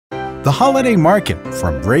The holiday market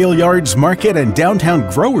from Rail Yards Market and Downtown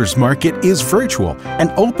Growers Market is virtual and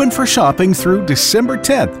open for shopping through December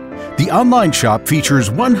 10th. The online shop features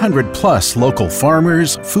 100 plus local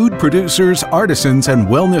farmers, food producers, artisans, and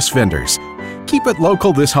wellness vendors. Keep it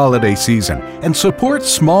local this holiday season and support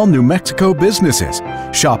small New Mexico businesses.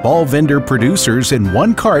 Shop all vendor producers in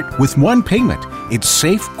one cart with one payment. It's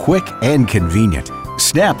safe, quick, and convenient.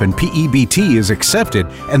 SNAP and PEBT is accepted,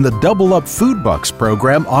 and the Double Up Food Bucks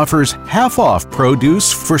program offers half-off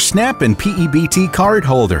produce for SNAP and PEBT card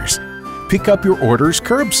holders. Pick up your orders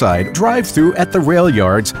curbside, drive-through at the Rail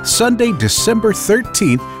Yards Sunday, December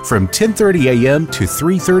 13th from 10:30 a.m. to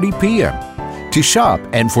 3:30 p.m. To shop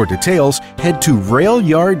and for details, head to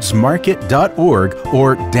railyardsmarket.org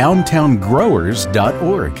or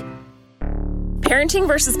downtowngrowers.org. Parenting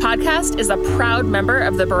Versus Podcast is a proud member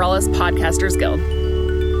of the Bareilles Podcasters Guild.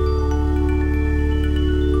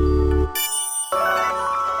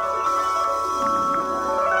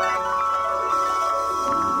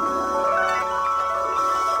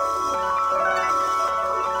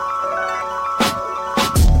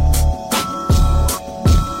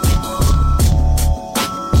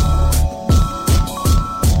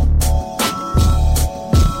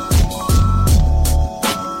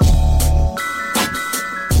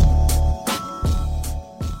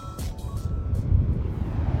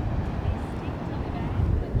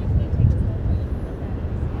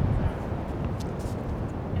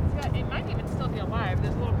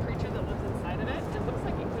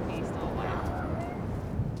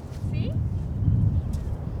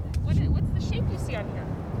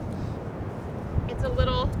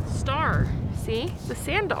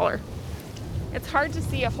 It's hard to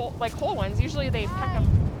see whole ones. Usually they peck them.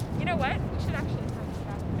 You know what? We should actually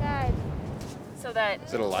try. So that.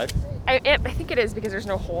 Is it alive? I think it is because there's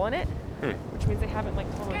no hole in it, which means they haven't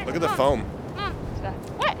totally. Look at the foam.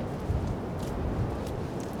 What?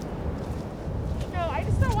 No, I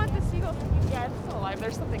just don't want the seagull to be. Yeah, it's still alive.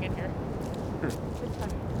 There's something in here. It's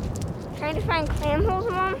fun. Trying to find clam holes,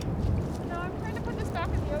 Mom? No, I'm trying to put this back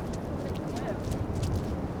in the ocean so they can live.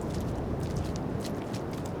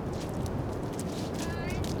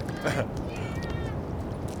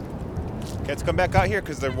 Okay, let's come back out here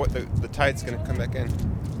because the tide's going to come back in.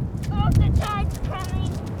 Oh, the tide's coming.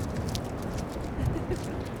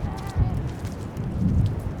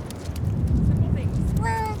 Simple things.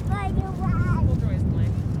 Run, Spider, run. Simple joys in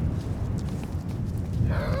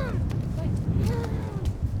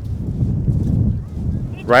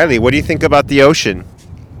life. Riley, what do you think about the ocean?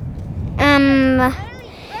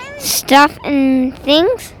 Stuff and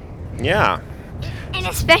things. Yeah. And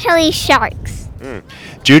especially sharks.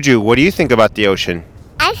 Juju, what do you think about the ocean?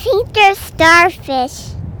 I think there's starfish.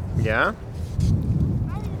 Yeah?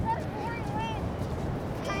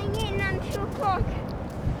 Coming in on 2 o'clock.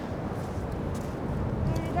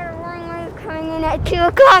 They're coming in at 2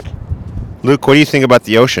 o'clock. Luke, what do you think about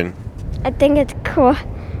the ocean? I think it's cool.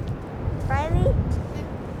 Riley?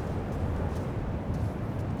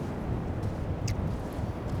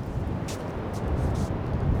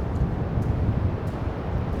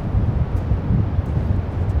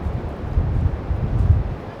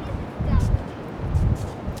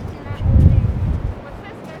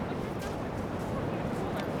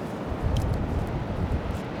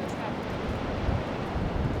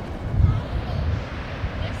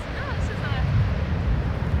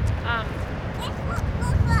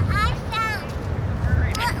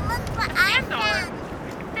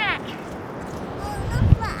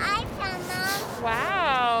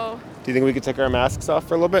 Do you think we could take our masks off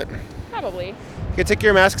for a little bit? Probably. You can take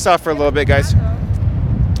your masks off for a little bit, guys.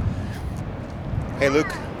 Hey,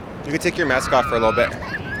 Luke, you can take your mask off for a little bit.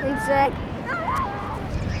 One sec.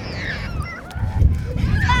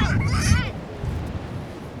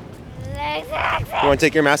 You want to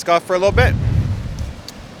take your mask off for a little bit?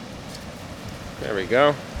 There we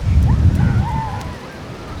go.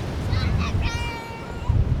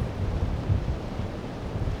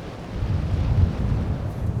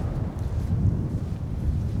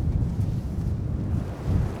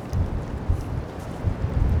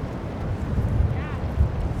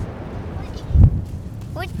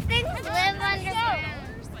 Which things live underground?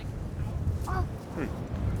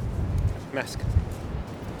 Mask.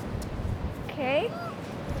 Okay.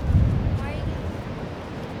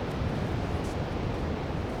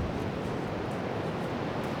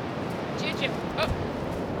 Juju. Oh.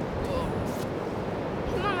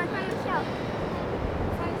 Come on, we're on the shelf.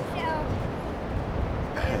 On the shelf.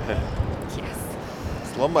 Yes.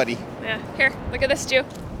 It's a little muddy. Yeah. Here, look at this, Ju.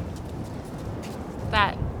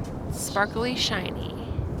 That sparkly shiny.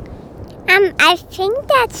 I think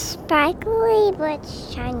that's sparkly, but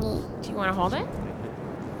it's shiny. Do you want to hold it?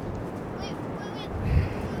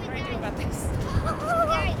 What do I do about this?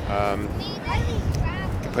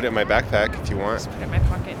 You can put it in my backpack if you want. Just put it in my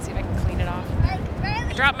pocket and see if I can clean it off.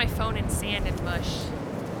 I dropped my phone in sand and mush.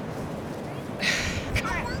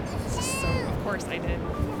 So, of course I did.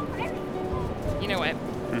 You know what?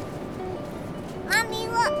 Mommy,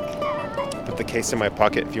 look. Put the case in my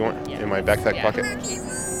pocket if you want. Yeah. In my backpack Yeah. pocket.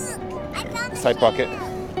 I found the Side pocket. I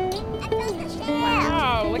found the shell.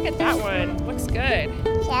 Wow, look at that one. Looks good.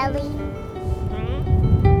 Shelly.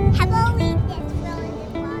 Hmm? How about we get filling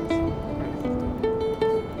in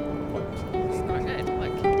It's not good.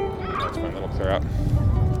 Look. That's fine. That'll clear out.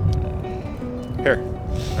 Here.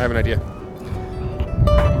 I have an idea.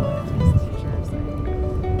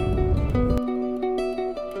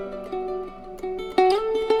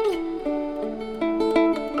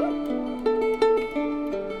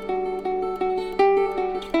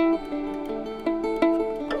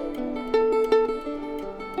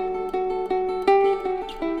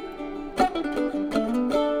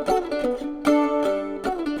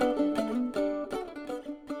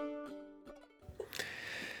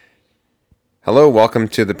 Hello, welcome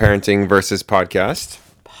to the Parenting Versus Podcast,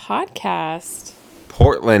 Podcast.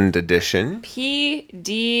 Portland edition.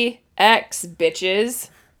 PDX, bitches.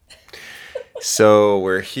 So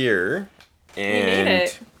we're here, and made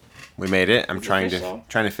it. we made it. I'm trying official.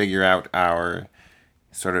 to figure out our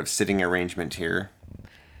sort of sitting arrangement here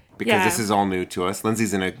because Yeah. this is all new to us.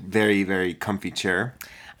 Lindsay's in a very, very comfy chair.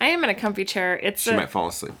 I am in a comfy chair. She might fall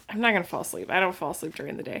asleep. I'm not gonna fall asleep. I don't fall asleep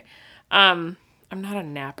during the day. I'm not a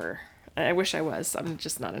napper. I wish I was. I'm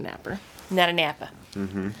just not a napper. Not a napper.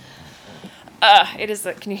 Mm-hmm. It is.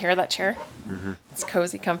 Can you hear that chair? Mm-hmm. It's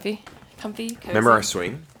cozy, comfy, cozy. Remember our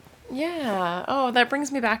swing? Yeah. Oh, that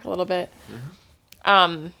brings me back a little bit.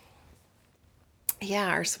 Mm-hmm. Yeah,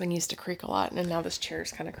 our swing used to creak a lot, and now this chair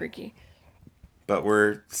is kind of creaky. But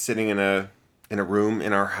we're sitting in a room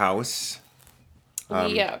in our house.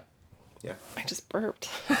 Yeah. Yeah. I just burped.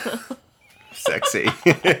 Sexy.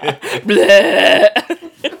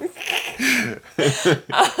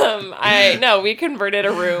 We converted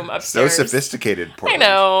a room So upstairs. sophisticated, I Portland.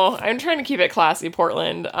 know. I'm trying to keep it classy,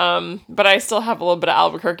 Portland. But I still have a little bit of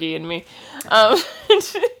Albuquerque in me. No,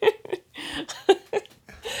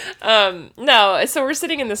 so we're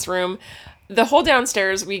sitting in this room. The whole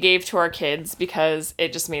downstairs we gave to our kids because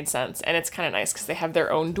it just made sense. And it's kind of nice because they have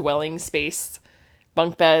their own dwelling space,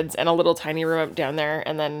 bunk beds, and a little tiny room up down there.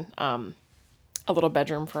 And then a little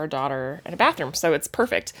bedroom for our daughter and a bathroom. So it's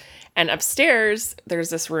perfect. And upstairs, there's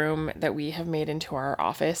this room that we have made into our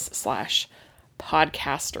office /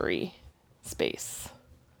 podcastery space.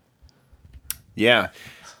 Yeah.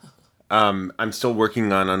 I'm still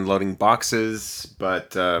working on unloading boxes,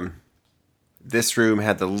 but this room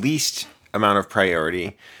had the least amount of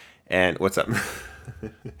priority. And what's up?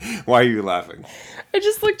 Why are you laughing? I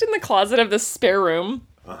just looked in the closet of this spare room.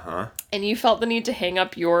 Uh-huh. And you felt the need to hang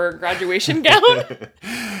up your graduation gown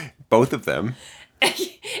Both of them.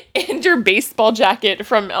 and your baseball jacket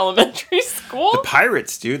from elementary school. The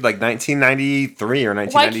Pirates, dude, like 1993 or Why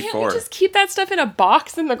 1994. can't we just keep that stuff in a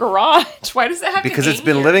box in the garage? Why does it have Because to it's hang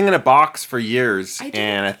been here? living in a box for years, I don't-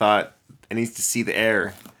 and I thought it needs to see the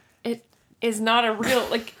air. It is not a real,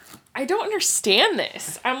 like, I don't understand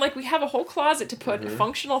this. I'm like, we have a whole closet to put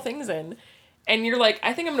functional things in. And you're like,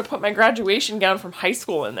 I think I'm going to put my graduation gown from high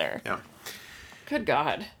school in there. Yeah. Good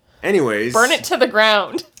God. Anyways. Burn it to the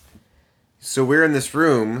ground. So we're in this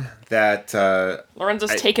room that...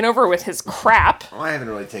 Lorenzo's taken over with his crap. Well, I haven't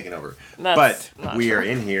really taken over. That's But not we true. are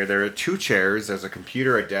in here. There are 2 chairs. There's a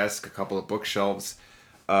computer, a desk, a couple of bookshelves.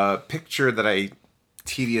 A picture that I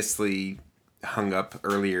tediously hung up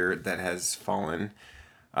earlier that has fallen.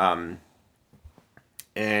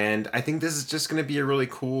 And I think this is just going to be a really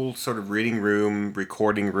cool sort of reading room,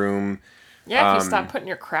 recording room. Yeah, if you stop putting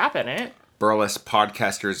your crap in it. Burlesque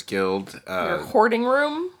Podcasters Guild. Your hoarding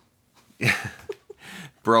room.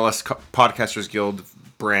 Burlesque Podcasters Guild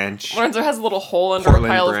branch. Lorenzo has a little hole under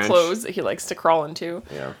Portland a pile branch. of clothes that he likes to crawl into.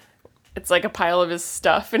 Yeah. It's like a pile of his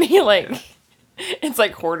stuff, and he like... It's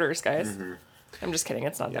like hoarders, guys. Mm-hmm. I'm just kidding.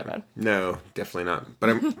 It's not that bad. No, definitely not.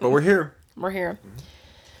 But we're here. We're here.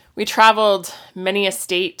 We traveled many a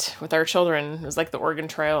state with our children. It was like the Oregon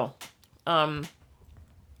Trail. Got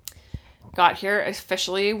here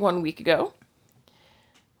officially 1 week ago.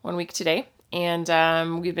 1 week today.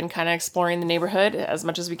 And we've been kind of exploring the neighborhood as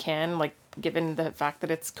much as we can, like given the fact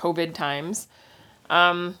that it's COVID times.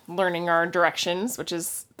 Learning our directions,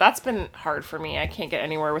 that's been hard for me. I can't get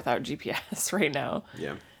anywhere without GPS right now.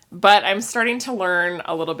 Yeah. But I'm starting to learn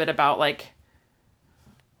a little bit about like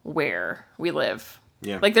where we live.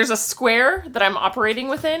 Yeah. Like there's a square that I'm operating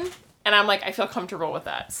within, and I'm like, I feel comfortable with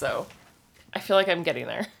that. So I feel like I'm getting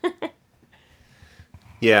there.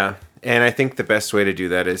 Yeah. And I think the best way to do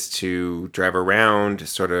that is to drive around,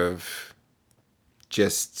 sort of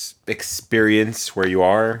just experience where you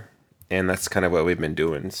are. And that's kind of what we've been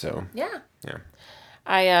doing. So, Yeah. yeah.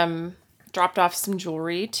 I dropped off some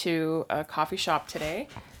jewelry to a coffee shop today.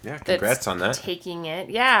 Yeah, congrats on that. Taking it.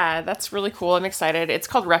 Yeah, that's really cool. I'm excited. It's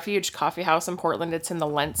called Refuge Coffee House in Portland. It's in the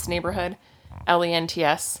Lents neighborhood.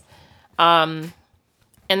 Lents. And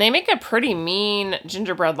they make a pretty mean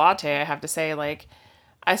gingerbread latte, I have to say. Like,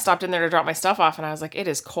 I stopped in there to drop my stuff off, and I was like, it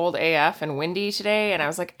is cold AF and windy today. And I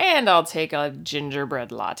was like, and I'll take a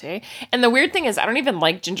gingerbread latte. And the weird thing is, I don't even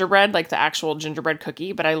like gingerbread, like the actual gingerbread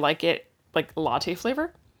cookie, but I like it like latte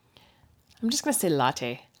flavor. I'm just going to say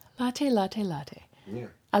latte. Latte. Yeah.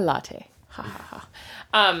 A latte. Ha ha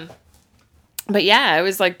ha. But yeah, it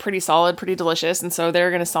was like pretty solid, pretty delicious. And so they're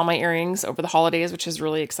going to sell my earrings over the holidays, which is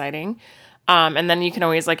really exciting. And then you can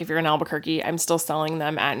always, like, if you're in Albuquerque, I'm still selling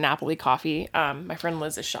them at Napoli Coffee, my friend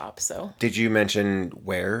Liz's shop. So Did you mention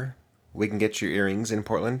where we can get your earrings in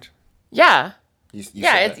Portland? yeah, You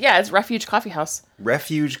yeah, said that. it's Refuge Coffee House.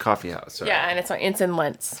 Refuge Coffee House. Sorry. Yeah, and it's in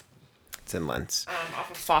Lents, It's in Lents.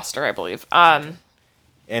 off of Foster, I believe.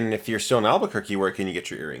 And if you're still in Albuquerque, where can you get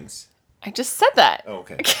your earrings? I just said that. Oh,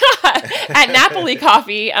 okay. At Napoli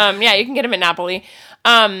Coffee. Yeah, you can get them at Napoli.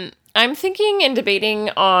 I'm thinking and debating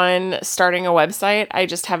on starting a website. I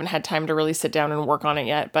just haven't had time to really sit down and work on it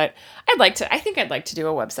yet, but I think I'd like to do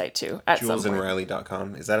a website too at some point.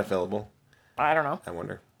 JulesandRiley.com. Is that available? I don't know. I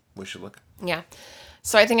wonder. We should look. Yeah.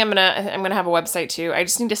 So I think I'm gonna have a website too. I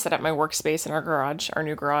just need to set up my workspace in our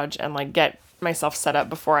new garage, and like get myself set up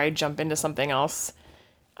before I jump into something else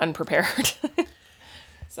unprepared.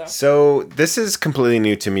 So this is completely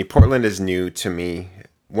new to me. Portland is new to me,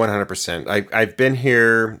 100%. I've been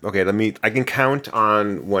here. Okay, I can count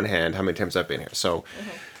on one hand how many times I've been here. So,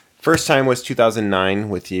 first time was 2009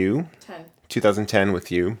 with you. 2010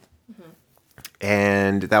 with you.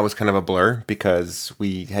 And that was kind of a blur because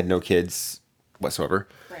we had no kids whatsoever.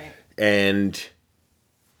 Right. And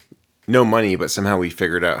no money, but somehow we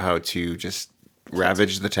figured out how to just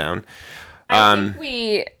ravage the town. I think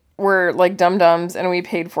we were like dum-dums and we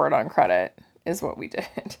paid for it on credit is what we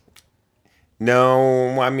did.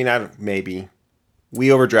 No, I mean, maybe. We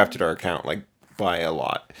overdrafted our account, like, by a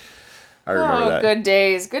lot. I remember that. Good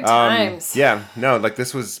days, good times. Yeah, no, like,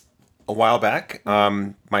 this was a while back.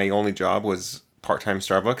 My only job was part-time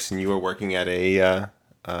Starbucks, and you were working at a,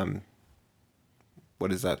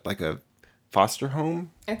 what is that, like a foster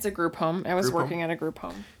home? It's a group home. I was working at a group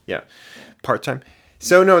home. Yeah, part-time.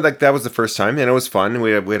 So, no, like, that was the first time, and it was fun.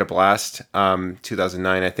 We had a blast.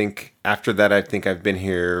 2009, I think, after that, I think I've been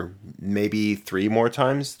here maybe 3 or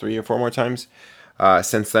 4 more times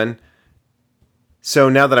since then. So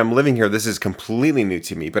now that I'm living here, this is completely new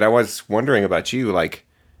to me. But I was wondering about you, like,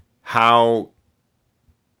 how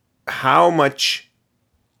much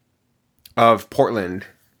of Portland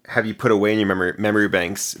have you put away in your memory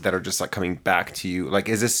banks that are just like coming back to you? Like,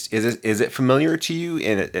 is it familiar to you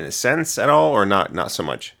in a sense at all, or not so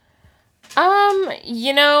much?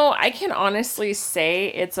 I can honestly say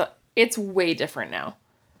it's way different now.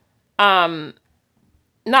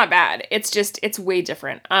 Not bad. It's way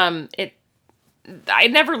different. I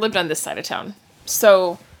never lived on this side of town.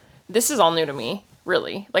 So this is all new to me,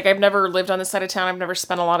 really. Like, I've never lived on this side of town. I've never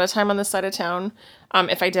spent a lot of time on this side of town.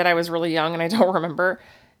 If I did, I was really young and I don't remember.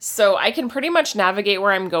 So I can pretty much navigate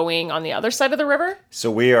where I'm going on the other side of the river. So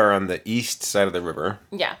we are on the east side of the river.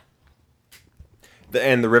 Yeah.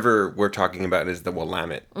 And the river we're talking about is the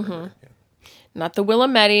Willamette. River. Yeah. Not the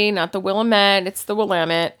Willamette, not the Willamette, it's the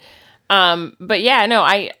Willamette. But yeah, no,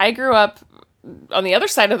 I grew up on the other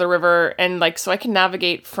side of the river, and like, so I can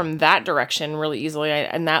navigate from that direction really easily.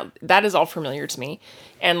 And that is all familiar to me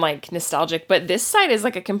and like nostalgic. But this side is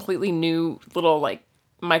like a completely new little like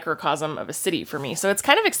microcosm of a city for me. So it's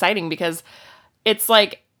kind of exciting because it's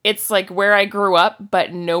like where I grew up,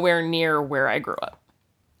 but nowhere near where I grew up.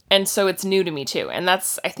 And so it's new to me too. And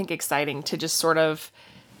that's, I think, exciting to just sort of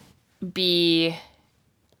be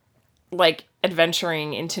like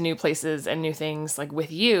adventuring into new places and new things like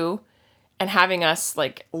with you and having us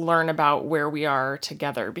like learn about where we are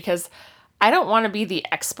together, because I don't want to be the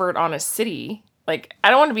expert on a city. Like,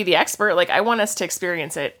 I don't want to be the expert. Like, I want us to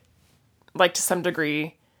experience it like to some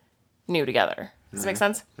degree new together. Does that make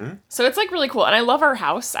sense? Mm-hmm. So it's like really cool. And I love our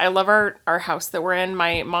house. I love our house that we're in.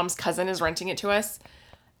 My mom's cousin is renting it to us.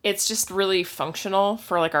 It's just really functional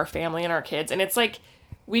for like our family and our kids. And it's like,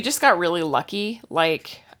 we just got really lucky.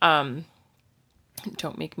 Like, don't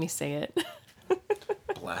make me say it.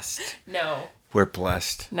 blessed. No. We're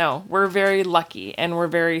blessed. No, we're very lucky and we're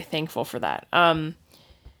very thankful for that.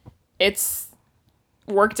 It's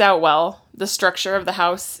worked out well. The structure of the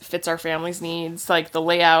house fits our family's needs. Like the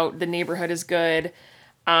layout, the neighborhood is good.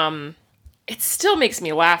 It still makes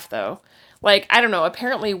me laugh though. Like, I don't know,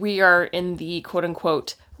 apparently we are in the quote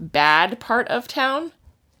unquote bad part of town,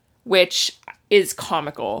 which is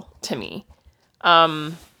comical to me.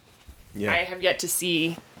 Yeah. I have yet to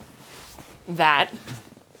see that.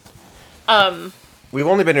 We've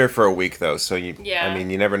only been here for a week though, so you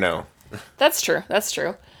never know. That's true. That's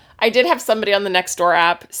true. I did have somebody on the Nextdoor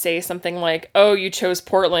app say something like, "Oh, you chose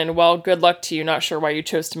Portland. Well, good luck to you. Not sure why you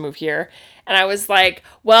chose to move here." And I was like,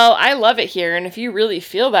 "Well, I love it here, and if you really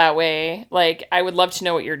feel that way, like, I would love to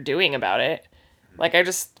know what you're doing about it." Like, I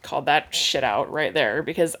just called that shit out right there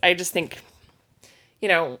because I just think,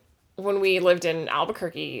 when we lived in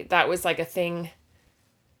Albuquerque, that was like a thing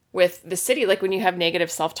with the city. Like, when you have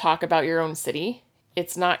negative self-talk about your own city,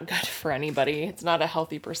 it's not good for anybody. It's not a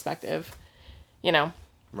healthy perspective,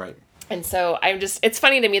 Right. And so it's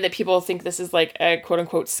funny to me that people think this is like a quote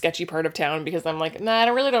unquote sketchy part of town because I'm like, nah, I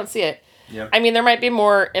really don't see it. Yeah. I mean, there might be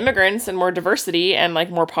more immigrants and more diversity and like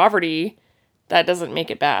more poverty. That doesn't make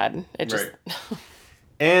it bad. It just. Right.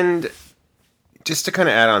 And just to kind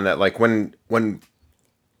of add on that, like when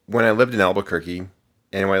I lived in Albuquerque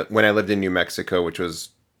and when I lived in New Mexico, which was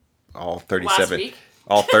all 37, Last week?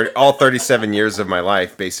 all 37 years of my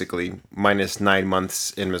life, basically, minus 9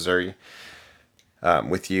 months in Missouri,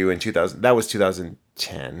 with you in 2000. That was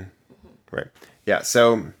 2010, right? Yeah.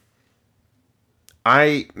 So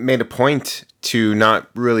I made a point to not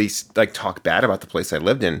really like talk bad about the place I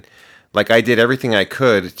lived in. Like I did everything I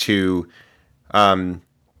could to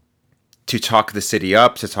talk the city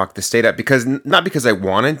up, to talk the state up, not because I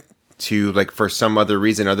wanted to, like for some other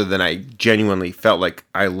reason other than I genuinely felt like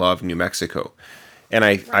I love New Mexico, and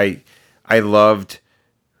I loved.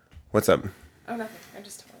 What's up? Oh, nothing. I'm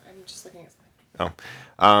just looking at something.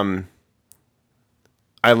 Oh,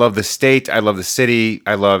 I love the state. I love the city.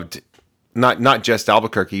 I loved not just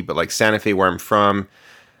Albuquerque, but like Santa Fe, where I'm from.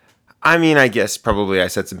 I mean, I guess probably I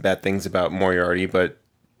said some bad things about Moriarty, but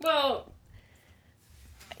Well,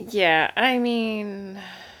 yeah, I mean,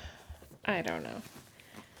 I don't know.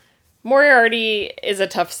 Moriarty is a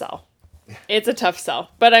tough sell. It's a tough sell,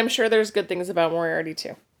 but I'm sure there's good things about Moriarty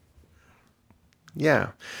too. yeah.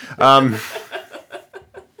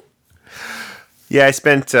 Yeah, I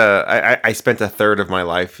spent I spent a third of my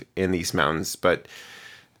life in these mountains, but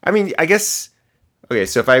I mean, I guess okay.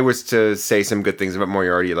 So if I was to say some good things about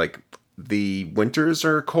Moriarty, like the winters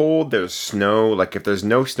are cold, there's snow. Like if there's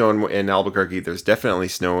no snow in Albuquerque, there's definitely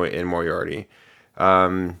snow in Moriarty.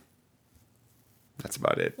 That's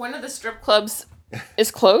about it. One of the strip clubs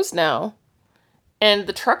is closed now, and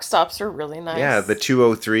the truck stops are really nice. Yeah, the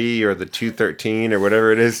 203 or the 213 or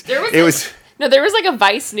whatever it is. There was like a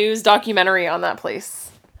Vice News documentary on that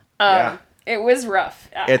place. Yeah. It was rough.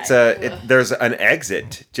 There's an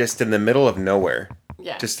exit just in the middle of nowhere.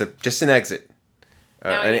 Yeah. Just an exit.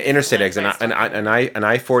 Now An you can interstate send exit, that an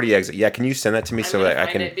I-40 exit. Yeah, can you send that to me so that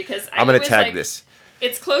I can? I'm gonna tag this.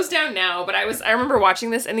 It's closed down now, but I remember watching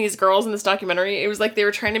this, and these girls in this documentary, it was like they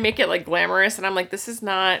were trying to make it like glamorous, and I'm like, this is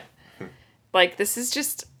not, like, this is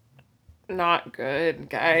just not good,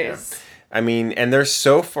 guys. Yeah. I mean, and they're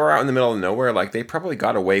so far out in the middle of nowhere, like they probably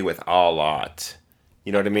got away with a lot.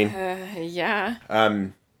 You know what I mean? Yeah.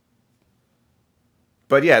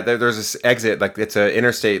 But yeah, there's this exit, like it's an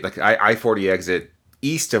interstate, like I-40 exit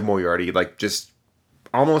east of Moriarty, like just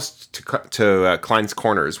almost to Klein's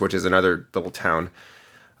Corners, which is another little town.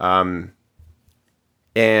 And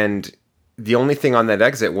the only thing on that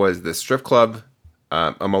exit was the strip club,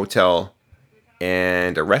 a motel,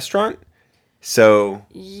 and a restaurant. So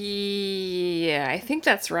yeah, I think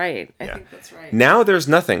that's right. I think that's right. Now there's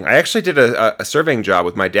nothing. I actually did a surveying job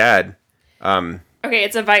with my dad. Okay,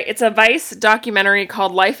 it's a Vice documentary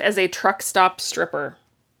called "Life as a Truck Stop Stripper."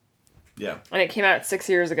 Yeah, and it came out 6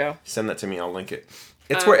 years ago. Send that to me. I'll link it.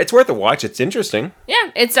 It's worth a watch. It's interesting.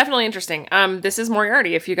 Yeah, it's definitely interesting. This is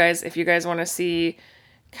Moriarty. If you guys want to see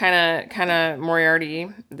kind of Moriarty,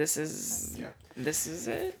 this is it. I'm gonna have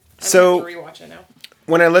to rewatch it now.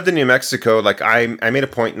 When I lived in New Mexico, like I made a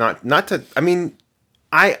point not to. I mean,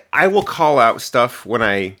 I will call out stuff when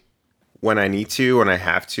I need to, when I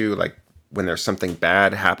have to, like when there's something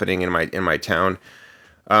bad happening in my town.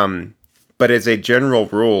 But as a general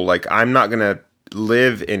rule, like I'm not gonna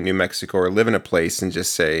live in New Mexico or live in a place and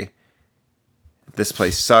just say, this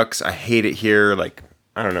place sucks, I hate it here. Like,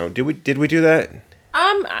 I don't know. Did we do that?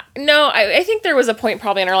 No, I think there was a point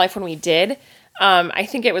probably in our life when we did. I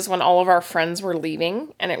think it was when all of our friends were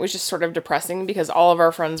leaving, and it was just sort of depressing because all of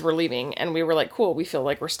our friends were leaving, and we were like, cool, we feel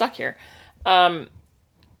like we're stuck here.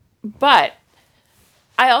 But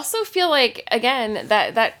I also feel like, again,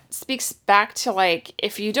 that speaks back to, like,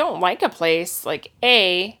 if you don't like a place, like,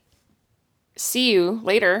 A, see you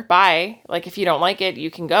later, bye. Like, if you don't like it,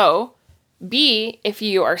 you can go. B, if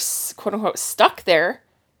you are, quote unquote, stuck there,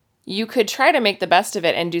 you could try to make the best of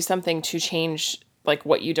it and do something to change, like,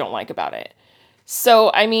 what you don't like about it.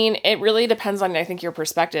 So, I mean, it really depends on, I think, your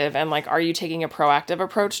perspective, and, like, are you taking a proactive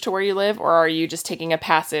approach to where you live, or are you just taking a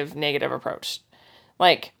passive negative approach?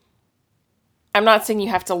 Like, I'm not saying you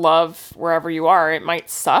have to love wherever you are. It might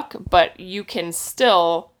suck, but you can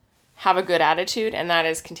still have a good attitude, and that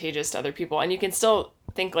is contagious to other people. And you can still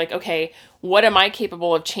think, like, okay, what am I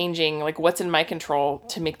capable of changing? Like, what's in my control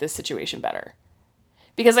to make this situation better?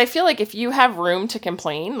 Because I feel like if you have room to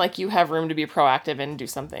complain, like, you have room to be proactive and do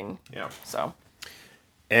something. Yeah. So.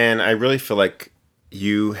 And I really feel like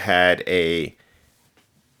you had a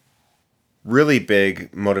really big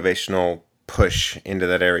motivational push into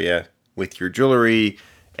that area with your jewelry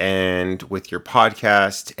and with your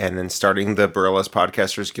podcast, and then starting the Burles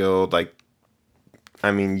Podcasters Guild. Like,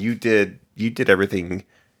 I mean, you did everything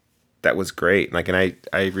that was great. Like, and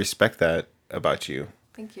I respect that about you.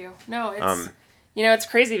 Thank you. No, it's it's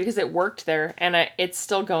crazy because it worked there, and it's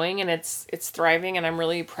still going, and it's thriving, and I'm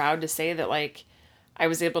really proud to say that, like, I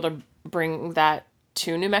was able to bring that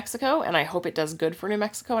to New Mexico, and I hope it does good for New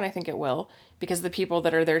Mexico, and I think it will, because the people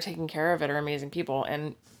that are there taking care of it are amazing people,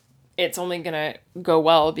 and it's only going to go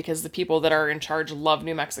well because the people that are in charge love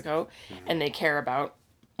New Mexico, and they care about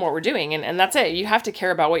what we're doing, and that's it. You have to care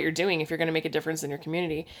about what you're doing if you're going to make a difference in your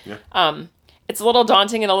community. Yeah. It's a little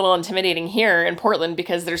daunting and a little intimidating here in Portland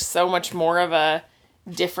because there's so much more of a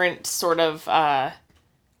different sort of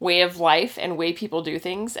way of life and way people do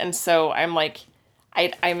things, and so I'm like,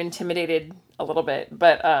 I'm intimidated a little bit,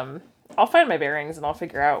 but I'll find my bearings and I'll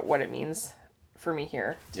figure out what it means for me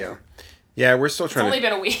here. Yeah. Yeah, we're still trying It's only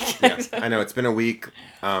been a week. Yeah, I know, it's been a week.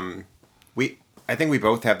 I think we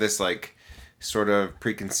both have this, like, sort of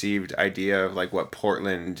preconceived idea of, like, what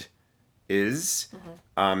Portland is.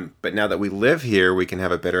 Mm-hmm. But now that we live here, we can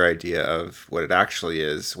have a better idea of what it actually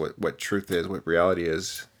is, what truth is, what reality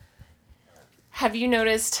is. Have you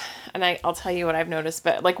noticed, and I'll tell you what I've noticed,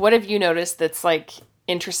 but, like, what have you noticed that's, like,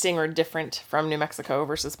 interesting or different from New Mexico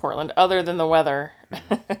versus Portland, other than the weather?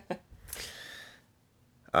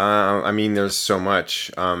 I mean, there's so much.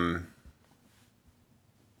 I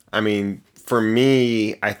mean, for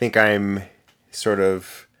me, I think I'm sort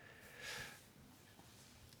of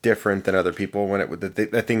different than other people when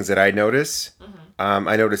the things that I notice. Mm-hmm.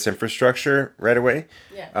 I notice infrastructure right away.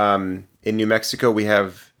 Yeah. In New Mexico, we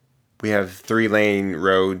have 3-lane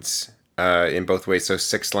roads in both ways, so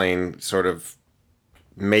 6-lane sort of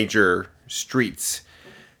major streets.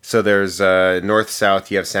 So there's north-south,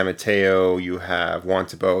 you have San Mateo, you have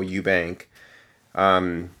Wantabo, Eubank,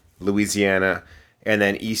 Louisiana, and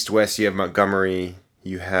then east-west you have Montgomery,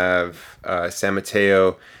 you have San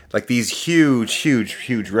Mateo, like these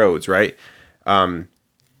huge roads, right?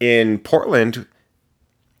 In Portland,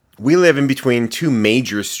 we live in between two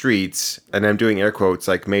major streets, and I'm doing air quotes,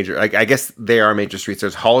 like major, I guess they are major streets.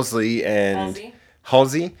 There's Halsey and...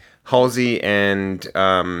 Halsey and...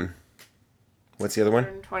 what's the other one?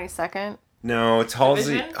 122nd. No, it's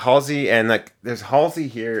Halsey, and, like, there's Halsey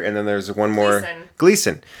here, and then there's one more.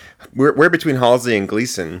 Gleason. We're between Halsey and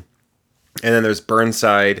Gleason, and then there's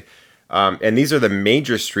Burnside, and these are the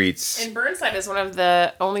major streets. And Burnside is one of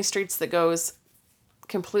the only streets that goes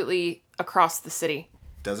completely across the city.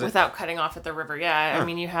 Does it? Without cutting off at the river. Yeah, huh. I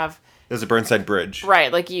mean, you have... There's a Burnside Bridge.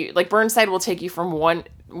 Right, like Burnside will take you from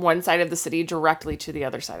one side of the city directly to the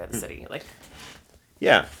other side of the city. Like.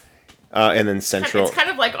 Yeah. And then Central. It's kind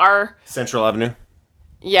of like our Central Avenue.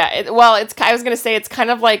 Yeah, I was gonna say it's kind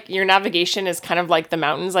of like your navigation is kind of like the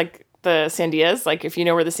mountains, like the Sandias. Like, if you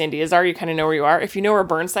know where the Sandias are, you kind of know where you are. If you know where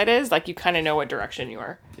Burnside is, like, you kind of know what direction you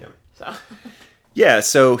are. Yeah. So. Yeah.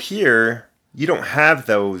 So here you don't have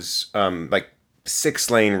those like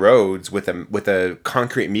 6-lane roads with a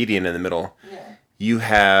concrete median in the middle. Yeah. You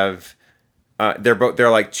have.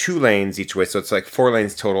 They're like 2 lanes each way, so it's like 4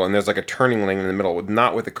 lanes total, and there's like a turning lane in the middle,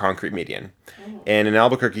 not with a concrete median. Oh. And in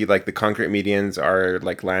Albuquerque, like, the concrete medians are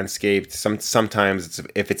like landscaped. Sometimes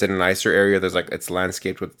if it's in a nicer area, there's like it's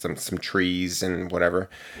landscaped with some trees and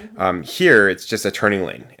whatever. Mm-hmm. Here it's just a turning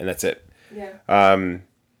lane, and that's it. Yeah.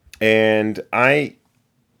 And I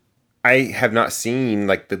have not seen,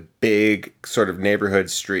 like, the big sort of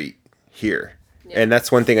neighborhood street here, and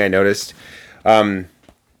that's one thing I noticed.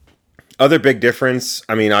 Other big difference,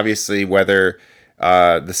 I mean, obviously weather.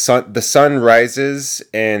 The sun rises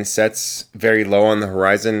and sets very low on the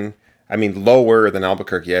horizon. I mean, lower than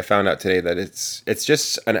Albuquerque. I found out today that it's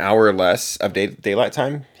just an hour less of daylight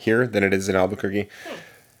time here than it is in Albuquerque.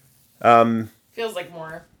 Feels like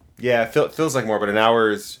more. Yeah, feels like more, but an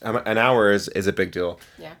hour is a big deal.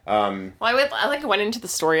 Yeah. Well, I went into the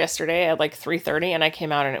store yesterday at like 3:30, and I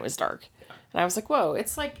came out and it was dark, and I was like, "Whoa,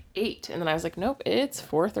 it's like 8," and then I was like, "Nope, it's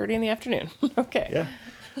 4:30 in the afternoon." Okay. Yeah.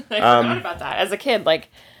 I forgot about that as a kid. Like,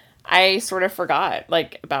 I sort of forgot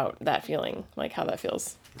about that feeling, like how that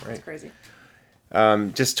feels. Right. It's crazy.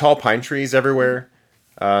 Just tall pine trees everywhere.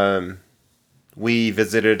 We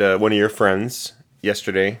visited one of your friends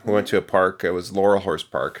yesterday. We went to a park. It was Laurel Horse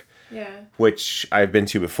Park. Yeah. Which I've been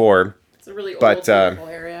to before. It's a really old, But, beautiful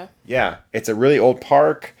area. Yeah, it's a really old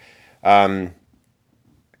park.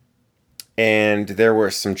 And there were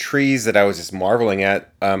some trees that I was just marveling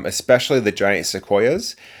at, especially the giant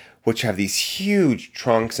sequoias, which have these huge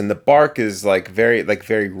trunks, and the bark is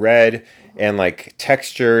very red and like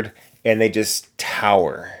textured, and they just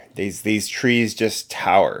tower. These trees just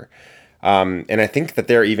tower. And I think that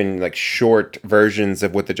they're even like short versions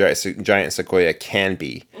of what the giant sequoia can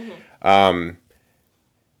be.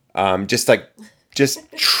 Just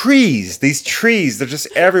trees. These trees, they're just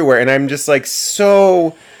everywhere, and I'm just like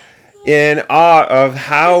so in awe of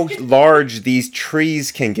how large these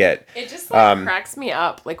trees can get. It just cracks me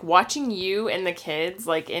up, like watching you and the kids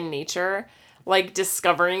like in nature, like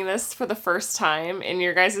discovering this for the first time, and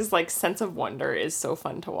your guys' like sense of wonder is so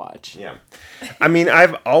fun to watch. Yeah, I mean,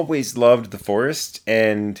 I've always loved the forest,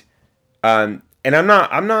 and I'm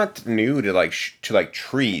not new to like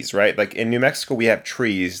trees, right? Like in New Mexico, we have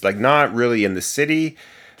trees, like not really in the city.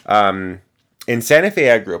 In Santa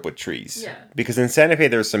Fe, I grew up with trees. Yeah. Because in Santa Fe,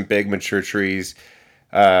 there's some big mature trees,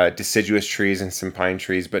 deciduous trees, and some pine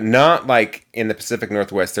trees, but not like in the Pacific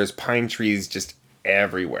Northwest. There's pine trees just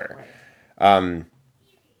everywhere. Right.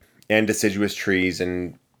 And deciduous trees,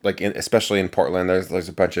 and especially in Portland, there's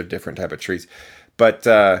a bunch of different type of trees. But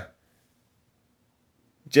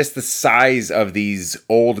just the size of these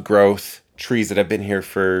old growth trees that have been here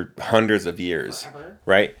for hundreds of years, Forever.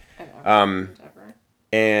 right? Ever.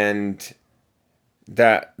 And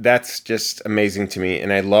that's just amazing to me.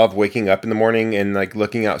 And I love waking up in the morning and like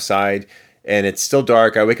looking outside, and it's still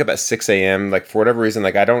dark. I wake up at 6 a.m. Like for whatever reason,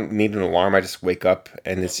 like I don't need an alarm. I just wake up,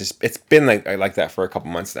 and it's been like that for a couple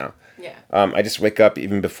months now. Yeah. I just wake up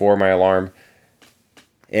even before my alarm,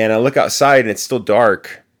 and I look outside, and it's still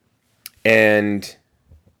dark, and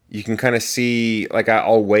you can kind of see, like,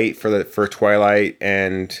 I'll wait for twilight,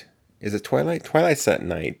 and is it twilight? Twilight's at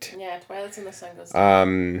night. Yeah, twilight's when the sun goes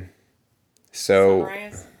down. So,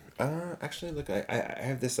 Sunrise. actually, look, I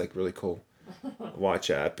have this like really cool watch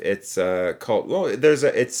app. It's called,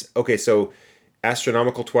 so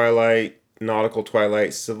astronomical twilight, nautical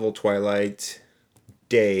twilight, civil twilight,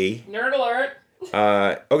 day. Nerd alert.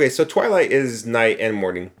 Okay, so twilight is night and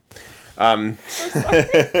morning. Woo,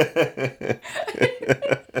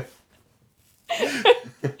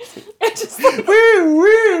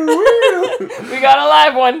 woo, woo. We got a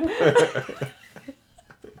live one.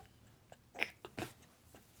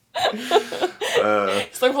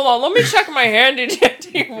 It's like, hold on, let me check my handy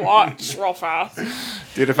dandy watch real fast.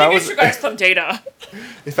 Dude, if Give you guys some data.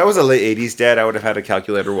 I was a late 80s dad, I would have had a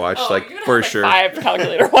calculator watch, for sure. 5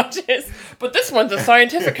 calculator watches. But this one's a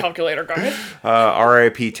scientific calculator, guys.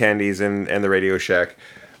 R.I.P. Tandy's and the Radio Shack.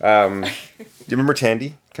 Do you remember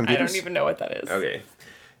Tandy computers? I don't even know what that is. Okay.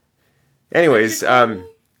 Anyways, no,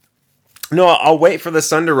 I'll wait for the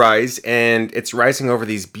sun to rise, and it's rising over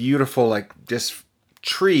these beautiful, like, just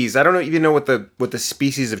trees. I don't even know what the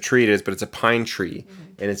species of tree it is, but it's a pine tree,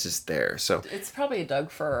 and it's just there. So it's probably a Doug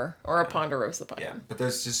fir or a ponderosa pine. yeah, but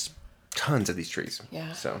there's just tons of these trees.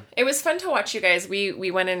 Yeah. So it was fun to watch you guys. We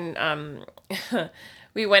went and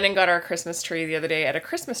we went and got our Christmas tree the other day at a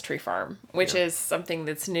Christmas tree farm, which is something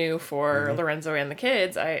that's new for Lorenzo and the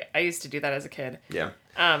kids. I used to do that as a kid. Yeah.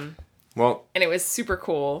 Well, and it was super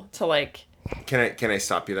cool to like. Can I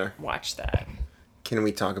stop you there? Watch that. Can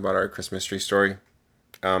we talk about our Christmas tree story?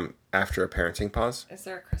 After a parenting pause. Is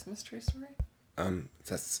there a Christmas tree story?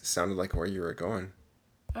 That sounded like where you were going.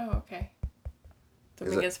 Oh, okay.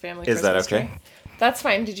 Dominguez family. Is that Christmas okay? tree. That's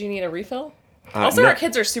fine. Did you need a refill? Also, No. our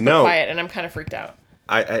kids are super quiet, and I'm kind of freaked out.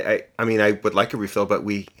 I mean, I would like a refill, but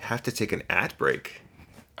we have to take an ad break.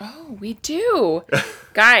 Oh, we do.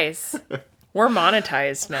 Guys, we're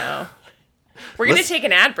monetized now. We're going to take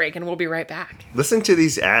an ad break, and we'll be right back. Listen to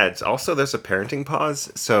these ads. Also, there's a parenting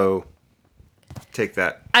pause, so take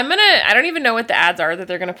that. I don't even know what the ads are that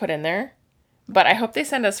they're going to put in there, but I hope they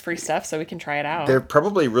send us free stuff so we can try it out. They're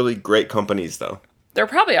probably really great companies, though. They're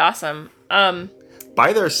probably awesome.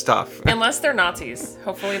 Buy their stuff. Unless they're Nazis.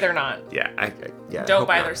 Hopefully they're not. Yeah, yeah. I Don't hope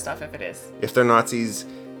buy not. their stuff if it is. If they're Nazis,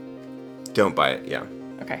 don't buy it. Yeah.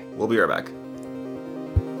 Okay. We'll be right back.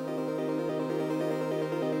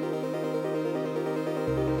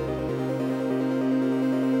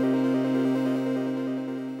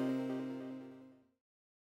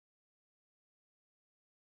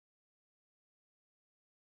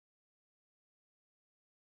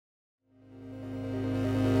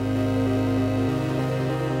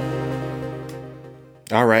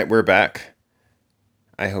 All right, we're back.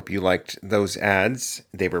 I hope you liked those ads.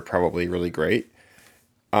 They were probably really great.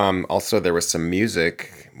 Also, there was some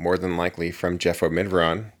music, more than likely from Jeff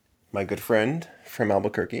O'Midveron, my good friend from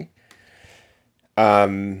Albuquerque.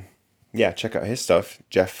 Yeah, check out his stuff,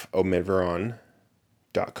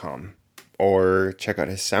 jeffomidveron.com. Or check out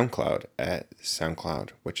his SoundCloud at SoundCloud,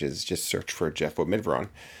 which is just search for Jeff O'Midveron.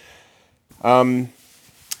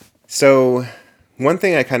 So one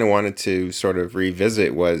thing I kind of wanted to sort of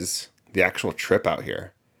revisit was the actual trip out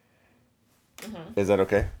here. Mm-hmm. Is that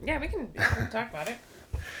okay? Yeah, we can talk about it.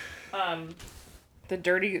 The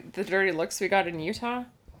dirty looks we got in Utah.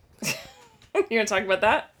 You gonna talk about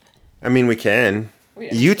that? I mean, we can.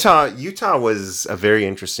 Yeah. Utah was a very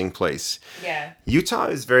interesting place. Yeah. Utah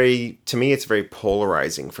is to me, it's very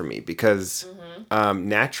polarizing for me because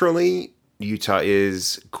naturally, Utah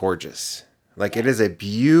is gorgeous. Like, it is a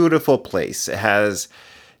beautiful place. It has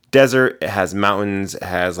desert, it has mountains, it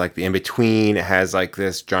has like the in-between, it has like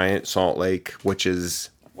this giant salt lake, which is...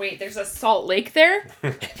 Wait, there's a salt lake there?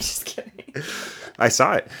 I'm just kidding. I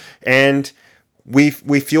saw it. And we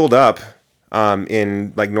fueled up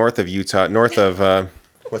in like north of Utah, north of...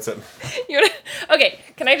 what's it? Okay,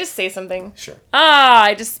 can I just say something? Sure.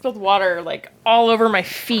 I just spilled water like all over my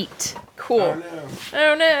feet. Cool. Oh, no.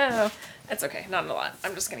 Oh no. That's okay, not a lot.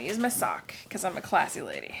 I'm just gonna use my sock because I'm a classy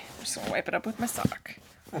lady. I'm just gonna wipe it up with my sock.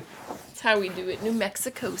 That's how we do it, New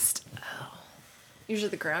Mexico style. Usually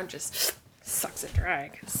the ground just sucks it dry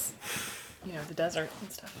because, you know, the desert and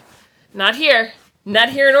stuff. Not here.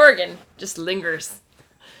 Not here in Oregon. Just lingers.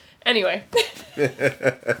 Anyway.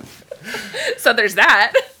 So there's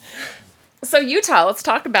that. So Utah, let's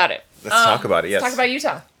talk about it. Let's talk about it, yes. Let's talk about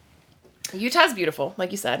Utah. Utah's beautiful,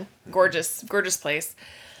 like you said. Gorgeous, gorgeous place.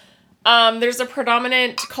 There's a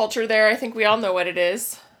predominant culture there. I think we all know what it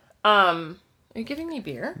is. Are you giving me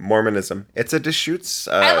beer? Mormonism. It's a Deschutes.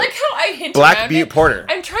 I like how I hint Black around Butte it. Porter.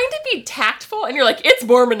 I'm trying to be tactful, and you're like, it's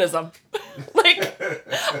Mormonism. I'm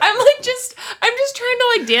just trying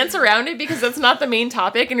to like dance around it because that's not the main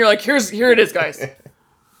topic, and you're like, here it is, guys.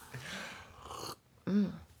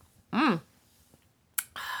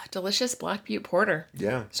 Delicious Black Butte Porter.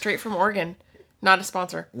 Yeah. Straight from Oregon. Not a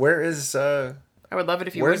sponsor. Where is I would love it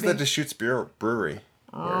if you where's would the be. Deschutes Brewery?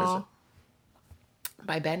 Where is it?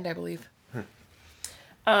 By Bend, I believe.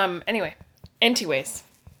 Anyway. Anyways.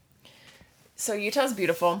 So Utah's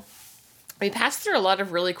beautiful. We passed through a lot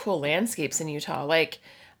of really cool landscapes in Utah. Like,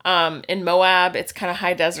 in Moab, it's kind of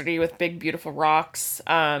high deserty with big, beautiful rocks.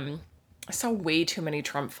 I saw way too many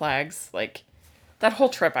Trump flags. Like, that whole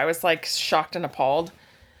trip, I was, like, shocked and appalled.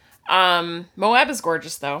 Moab is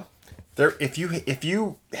gorgeous, though. There, if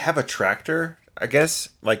you have a tractor, I guess,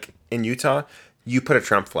 like in Utah, you put a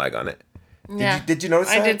Trump flag on it. Did you notice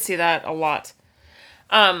that? I did see that a lot.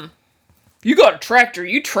 You got a tractor,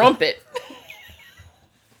 you trump it.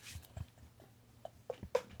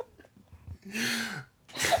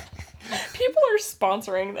 People are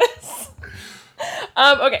sponsoring this.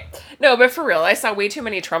 Okay. No, but for real, I saw way too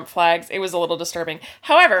many Trump flags. It was a little disturbing.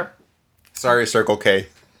 However... Sorry, Circle K.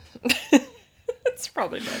 It's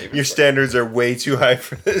probably not even... Your standards are way too high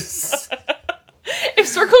for this. If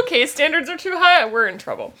Circle K standards are too high, we're in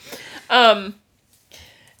trouble.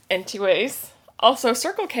 Anyways, also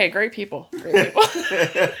Circle K, great people. Great people.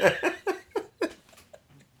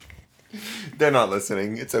 They're not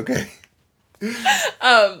listening. It's okay.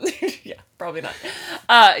 Yeah, probably not.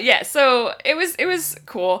 Yeah, so it was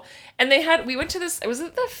cool. And we went to this, was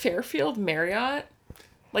it the Fairfield Marriott?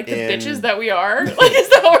 Like the bitches that we are? Like, is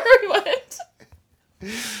that where we went?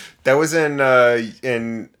 That was in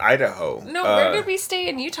Idaho. No, where did we stay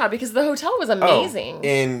in Utah? Because the hotel was amazing.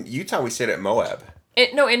 In Utah, we stayed at Moab.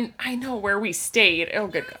 I know where we stayed. Oh,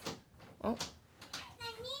 good God. Oh.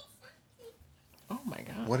 Oh, my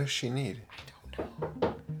God. What does she need? I don't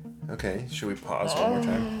know. Okay, should we pause one more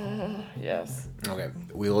time? Yes. Okay,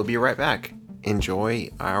 we will be right back. Enjoy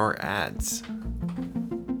our ads.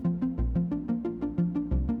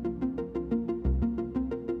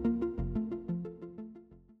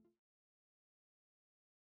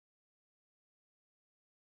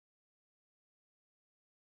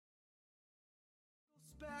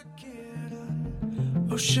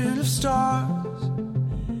 ocean of stars,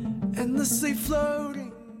 endlessly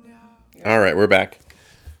floating. All right, we're back.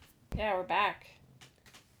 Yeah, we're back.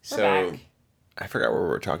 So back. I forgot what we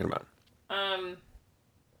were talking about.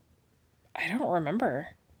 I don't remember.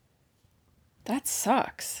 That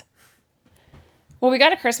sucks. Well, we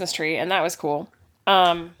got a Christmas tree, and that was cool.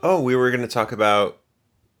 Oh, we were going to talk about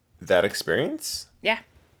that experience? Yeah,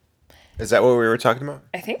 Is that what we were talking about?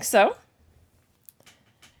 I think so.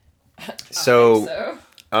 So,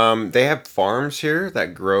 they have farms here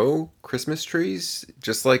that grow Christmas trees,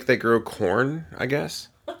 just like they grow corn, I guess.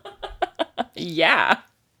 Yeah.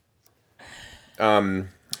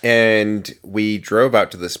 And we drove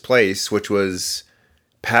out to this place, which was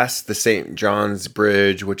past the St. John's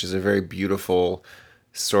Bridge, which is a very beautiful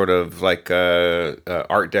sort of like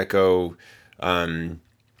Art Deco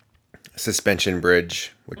suspension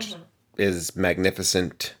bridge, which is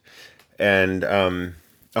magnificent and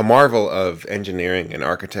a marvel of engineering and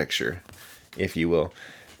architecture, if you will.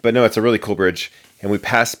 But no, it's a really cool bridge, and we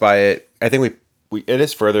passed by it. I think we it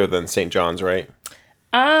is further than St. John's, right?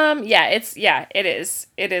 It is.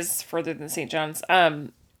 It is further than St. John's.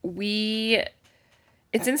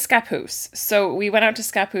 It's in Scappoose. So we went out to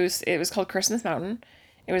Scappoose. It was called Christmas Mountain.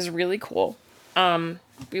 It was really cool.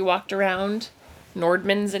 We walked around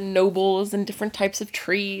Nordmans and Nobles and different types of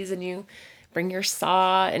trees, and you bring your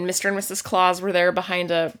saw, and Mr. and Mrs. Claus were there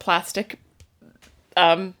behind a plastic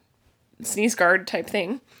sneeze guard type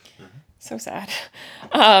thing. So sad.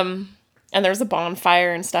 And there was a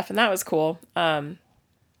bonfire and stuff, and that was cool. Found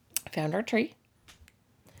our tree.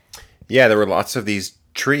 Yeah, there were lots of these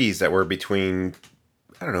trees that were between,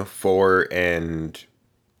 I don't know, 4 and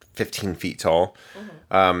 15 feet tall.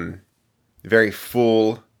 Very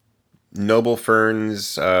full noble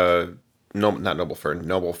ferns, not noble fern,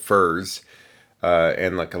 noble firs,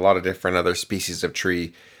 and like a lot of different other species of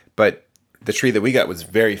tree. But the tree that we got was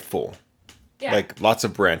very full. Yeah. Like lots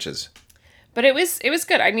of branches. But it was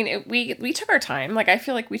good. I mean, we took our time. Like, I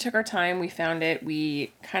feel like we took our time. We found it.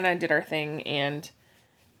 We kind of did our thing, and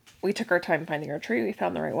we took our time finding our tree. We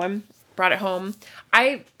found the right one. Brought it home.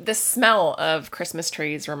 The smell of Christmas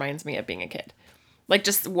trees reminds me of being a kid. Like,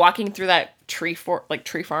 just walking through that tree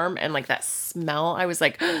farm, and like that smell, I was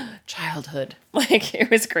like, childhood. Like,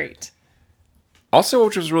 it was great. Also,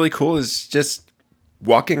 which was really cool is just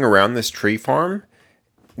walking around this tree farm,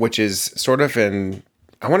 which is sort of I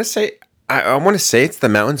want to say it's the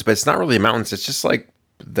mountains, but it's not really mountains. It's just like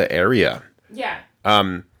the area. Yeah.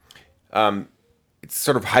 It's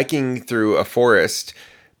sort of hiking through a forest,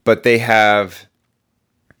 but they have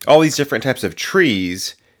all these different types of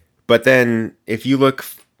trees. But then if you look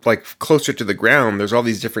like closer to the ground, there's all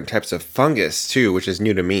these different types of fungus too, which is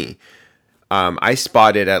new to me. I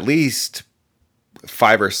spotted at least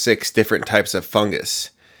 5 or 6 different types of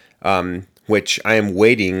fungus, which I am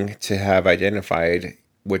waiting to have identified,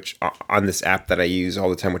 which on this app that I use all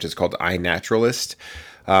the time, which is called iNaturalist,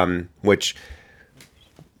 which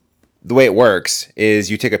the way it works is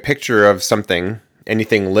you take a picture of something,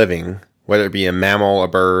 anything living, whether it be a mammal, a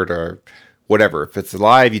bird, or whatever. If it's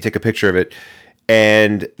alive, you take a picture of it,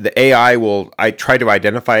 and the AI I try to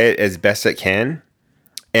identify it as best it can.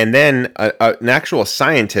 And then an actual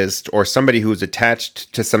scientist or somebody who's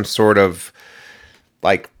attached to some sort of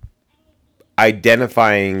like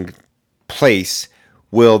identifying place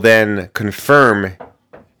will then confirm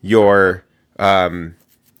your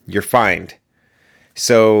find.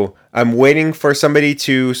 So I'm waiting for somebody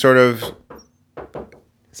to somebody's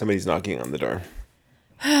knocking on the door.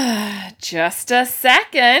 Just a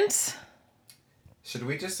second. Should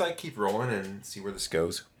we just like keep rolling and see where this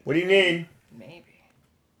goes? What do you need? Maybe.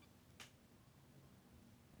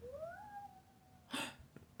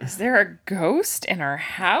 Is there a ghost in our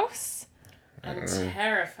house? I'm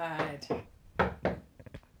terrified. I'm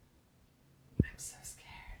so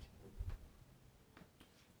scared.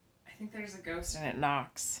 I think there's a ghost and it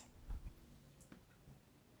knocks.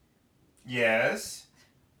 Yes.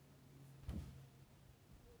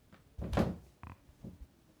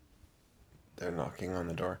 They're knocking on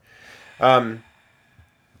the door. I'm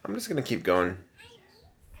just gonna keep going.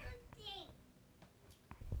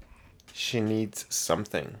 She needs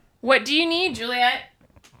something. What do you need, Juliet?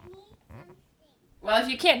 Well, if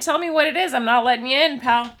you can't tell me what it is, I'm not letting you in,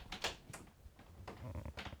 pal.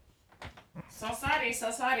 So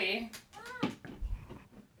sorry.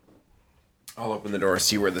 I'll open the door,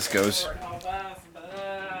 see where this goes.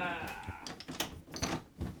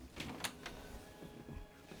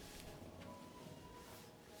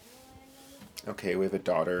 Okay, we have a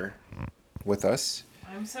daughter with us.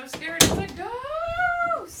 I'm so scared it's a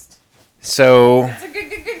ghost. So, It's a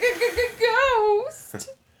ghost.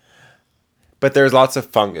 But there's lots of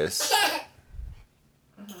fungus.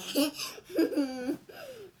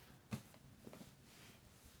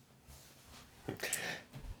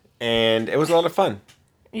 And it was a lot of fun.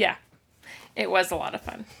 Yeah, it was a lot of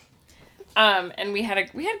fun. And we had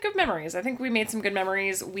good memories. I think we made some good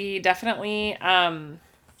memories. We definitely, oh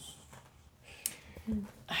my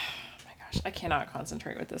gosh, I cannot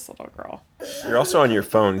concentrate with this little girl. You're also on your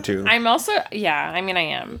phone, too. I'm also, yeah, I mean, I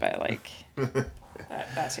am, but like,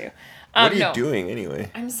 that too. What are you no. doing,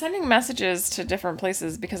 anyway? I'm sending messages to different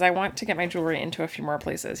places because I want to get my jewelry into a few more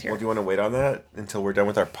places here. Well, do you want to wait on that until we're done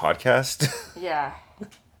with our podcast? Yeah.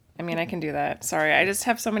 I mean, I can do that. Sorry, I just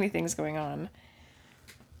have so many things going on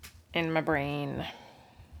in my brain.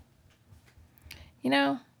 You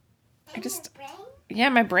know, yeah,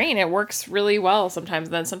 my brain, it works really well sometimes,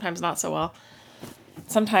 then sometimes not so well.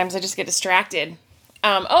 Sometimes I just get distracted.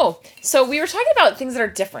 So we were talking about things that are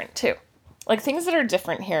different too. Like things that are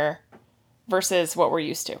different here versus what we're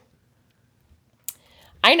used to.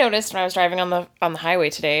 I noticed when I was driving on the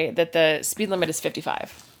highway today that the speed limit is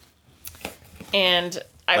 55. And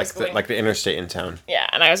I was going, like the interstate in town. Yeah,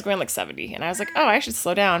 and I was going like 70, and I was like, oh, I should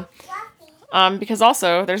slow down. Because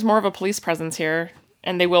also there's more of a police presence here,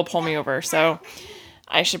 and they will pull me over, so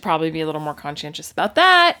I should probably be a little more conscientious about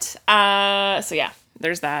that. So yeah,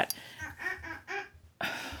 there's that.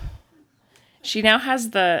 She now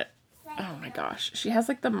has the, oh my gosh, she has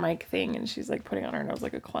like the mic thing, and she's like putting on her nose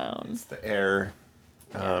like a clown. It's the air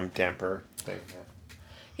damper thing.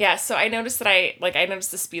 Yeah, so I noticed that I noticed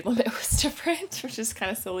the speed limit was different, which is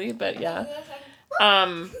kind of silly, but yeah.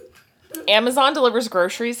 Amazon delivers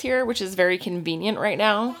groceries here, which is very convenient right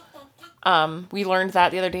now. We learned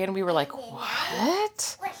that the other day, and we were like,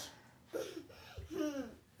 what?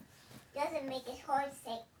 Doesn't make it hard,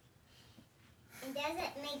 it doesn't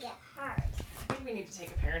make it hard. I think we need to take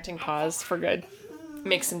a parenting pause for good.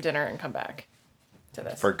 Make some dinner and come back to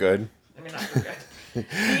this. For good? I mean, not for good.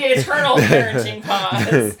 The eternal parenting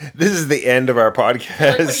pause. This is the end of our podcast.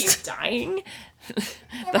 Like, what are you, dying?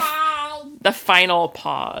 the final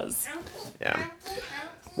pause. Yeah.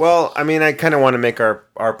 Well, I mean, I kind of want to make our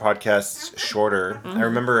podcasts shorter. I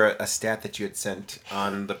remember a stat that you had sent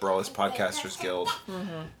on the Brawlers Podcasters Guild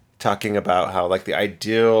talking about how, like, the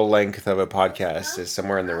ideal length of a podcast is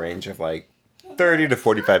somewhere in the range of, like, 30 to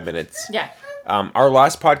 45 minutes. Yeah. Our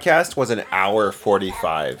last podcast was an hour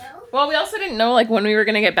 45. Well, we also didn't know, like, when we were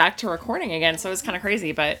going to get back to recording again, so it was kind of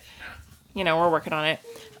crazy, but, you know, we're working on it.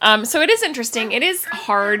 So it is interesting. It is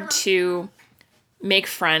hard to make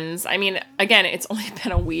friends. I mean, again, it's only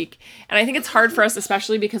been a week, and I think it's hard for us,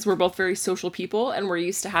 especially because we're both very social people, and we're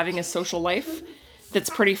used to having a social life that's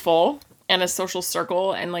pretty full, and a social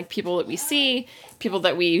circle, and, like, people that we see, people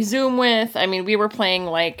that we Zoom with. I mean, we were playing,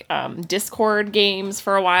 like, Discord games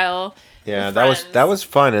for a while. Yeah, that was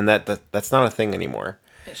fun, and that's not a thing anymore.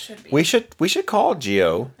 It should be. We should call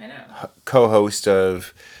Gio, I know. co-host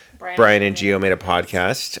of Brian and Gio Made a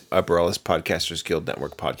Podcast, a Brawlers Podcasters Guild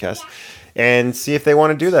Network podcast, and see if they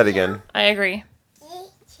want to do that again. I agree.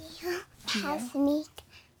 Has Mika.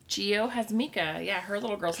 Gio has Mika. Yeah, her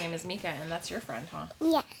little girl's name is Mika, and that's your friend, huh?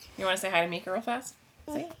 Yeah. You want to say hi to Mika real fast?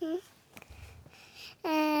 Say.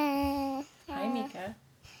 Hi, Mika.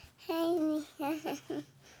 Hi, Mika.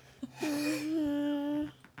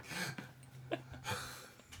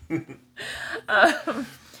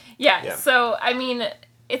 Yeah, so, I mean,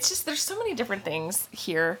 it's just, there's so many different things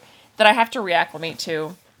here that I have to reacclimate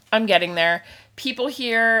to. I'm getting there. People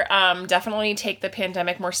here definitely take the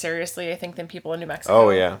pandemic more seriously, I think, than people in New Mexico. Oh,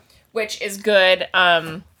 yeah. Which is good.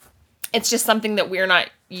 It's just something that we're not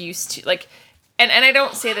used to. Like, and I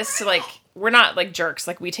don't say this to, like, we're not, like, jerks.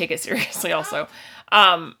 Like, we take it seriously also.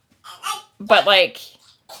 But, like,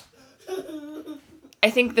 I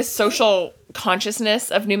think the social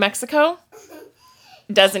consciousness of New Mexico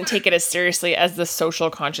doesn't take it as seriously as the social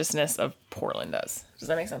consciousness of Portland does. Does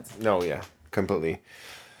that make sense? No, yeah, completely.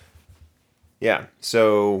 Yeah,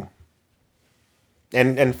 so,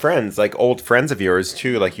 and friends, like old friends of yours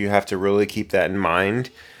too, like you have to really keep that in mind.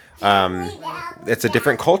 It's a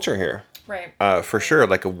different culture here. Right. For sure,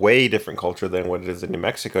 like a way different culture than what it is in New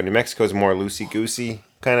Mexico. New Mexico is more loosey-goosey,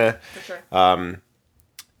 kind of. For sure.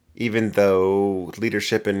 Even though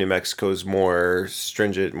leadership in New Mexico is more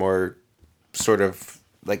stringent, more sort of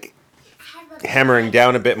like hammering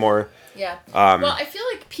down a bit more. Yeah. Well, I feel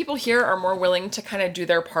like people here are more willing to kind of do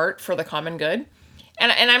their part for the common good.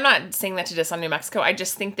 And I'm not saying that to diss on New Mexico. I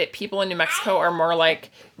just think that people in New Mexico are more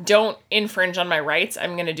like, don't infringe on my rights.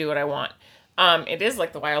 I'm going to do what I want. It is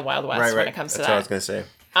like the wild, wild west when it comes to that. That's what I was going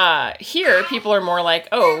to say. Here, people are more like,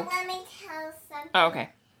 oh. Let me tell something. Oh, okay.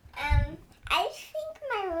 I think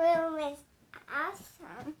my room is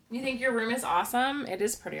awesome. You think your room is awesome? It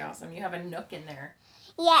is pretty awesome. You have a nook in there.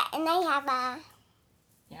 Yeah, and I have a...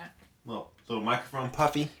 Yeah. Little microphone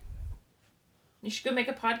puffy. You should go make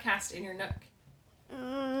a podcast in your nook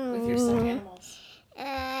with your stuffed animals.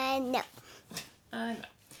 No. No.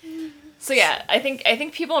 So yeah, I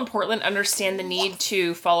think people in Portland understand the need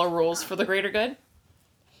to follow rules for the greater good.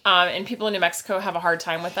 And people in New Mexico have a hard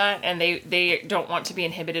time with that, and they don't want to be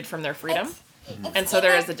inhibited from their freedom. And so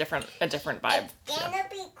there is a different vibe. It's gonna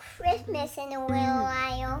be Christmas in a little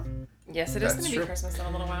while. Yes, it is That's going to be true. Christmas in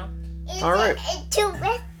a little while. All right. To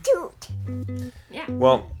rest. Yeah.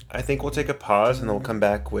 Well, I think we'll take a pause and then we'll come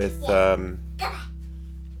back with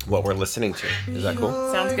what we're listening to. Is that cool?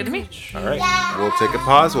 Sounds good to me. All right. We'll take a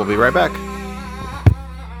pause. We'll be right back.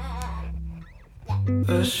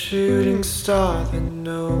 A shooting star that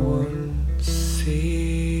no one sees.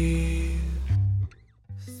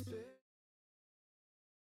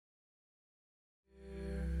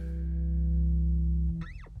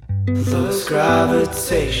 Thus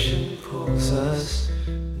gravitation pulls us.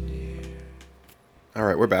 All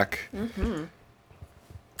right, we're back. Mm-hmm.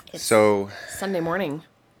 So, Sunday morning.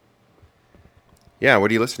 yeah, what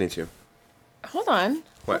are you listening to? Hold on.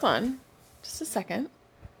 What? Hold on. Just a second.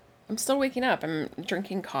 I'm still waking up. I'm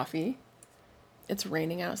drinking coffee. It's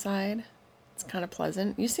raining outside. It's kind of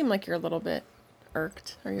pleasant. You seem like you're a little bit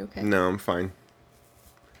irked. Are you okay? No, I'm fine.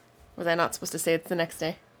 Was I not supposed to say it's the next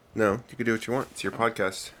day? No, you can do what you want. It's your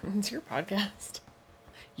podcast. It's your podcast.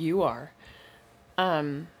 You are.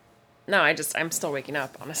 No, I'm still waking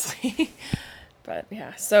up, honestly. But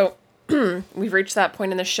yeah, so we've reached that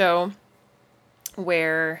point in the show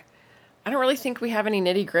where I don't really think we have any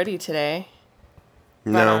nitty gritty today.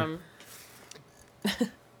 No. But,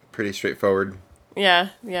 Pretty straightforward. yeah.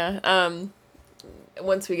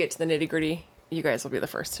 Once we get to the nitty gritty, you guys will be the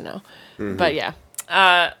first to know. Mm-hmm. But yeah.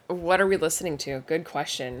 What are we listening to? Good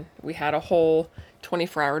question. We had a whole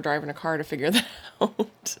 24-hour drive in a car to figure that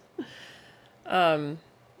out.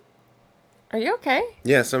 Are you okay?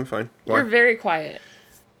 Yes, I'm fine. Why? You're very quiet.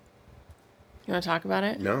 You want to talk about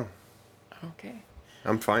it? No, Okay.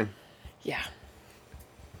 I'm fine. Yeah.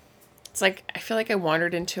 It's like, I feel like I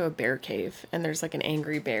wandered into a bear cave and there's like an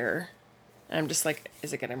angry bear. And I'm just like,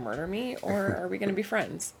 is it going to murder me or are we going to be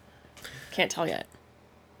friends? Can't tell yet.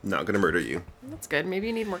 Not gonna murder you. That's good. Maybe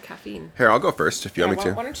you need more caffeine. Here, I'll go first if you want me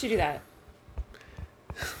to. Why don't you do that?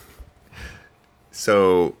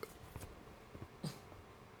 So,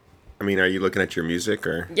 I mean, are you looking at your music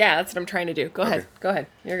or? Yeah, that's what I'm trying to do. Go ahead. Okay. Go ahead.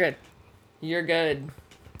 You're good. You're good.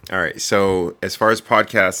 All right. So, as far as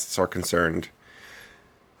podcasts are concerned,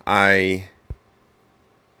 I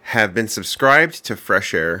have been subscribed to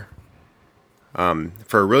Fresh Air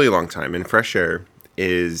for a really long time, and Fresh Air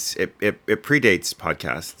is it predates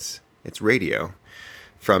podcasts. It's radio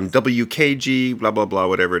from WKG, blah blah blah,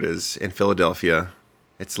 whatever it is, in Philadelphia.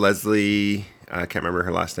 It's Leslie. I can't remember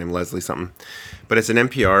her last name. Leslie something, but it's an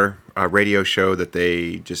NPR radio show that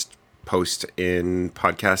they just post in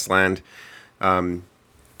podcast land.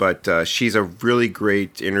 But she's a really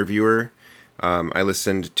great interviewer. I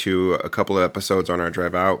listened to a couple of episodes on our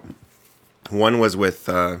drive out. One was with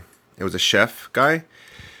it was a chef guy.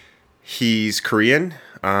 He's Korean.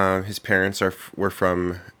 His parents were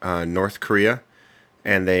from North Korea,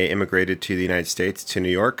 and they immigrated to the United States, to New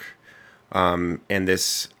York. And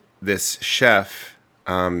this chef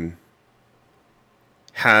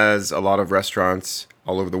has a lot of restaurants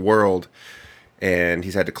all over the world, and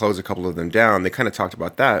he's had to close a couple of them down. They kind of talked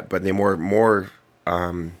about that, but they more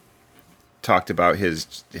talked about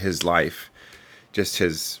his life, just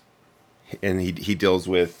his, and he deals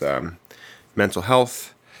with mental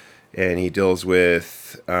health. And he deals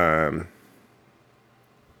with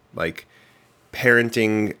like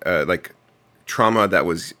parenting, like trauma that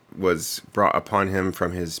was brought upon him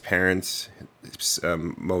from his parents,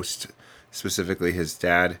 most specifically his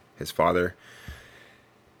dad, his father.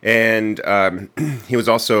 And he was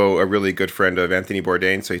also a really good friend of Anthony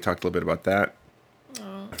Bourdain, so he talked a little bit about that.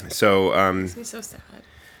 Oh, So makes me so sad.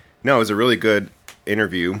 no, it was a really good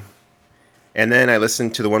interview. And then I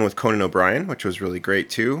listened to the one with Conan O'Brien, which was really great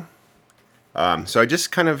too. So I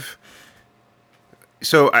just kind of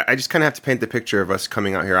have to paint the picture of us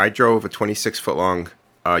coming out here. I drove a 26-foot long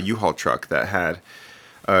U-Haul truck that had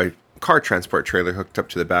a car transport trailer hooked up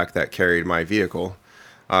to the back that carried my vehicle.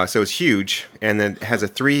 So it was huge, and then it has a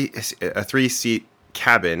three-seat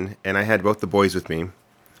cabin, and I had both the boys with me.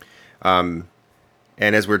 And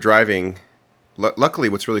as we're driving, luckily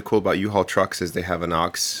what's really cool about U-Haul trucks is they have an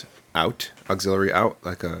auxiliary out,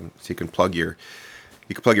 so you can plug your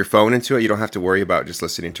phone into it. You don't have to worry about just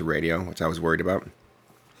listening to radio, which I was worried about.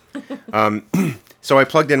 So I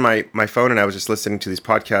plugged in my phone and I was just listening to these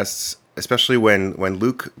podcasts, especially when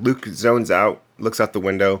Luke zones out, looks out the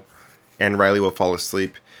window, and Riley will fall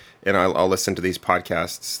asleep, and I'll listen to these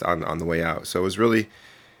podcasts on the way out. So it was really,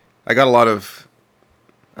 I got a lot of,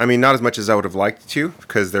 I mean, not as much as I would have liked to,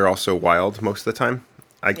 because they're also wild most of the time.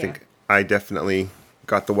 I think I definitely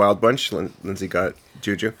got the wild bunch. Lindsay got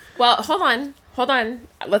Juju. Well, hold on.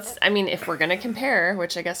 If we're going to compare,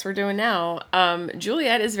 which I guess we're doing now,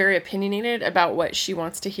 Juliet is very opinionated about what she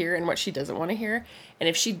wants to hear and what she doesn't want to hear. And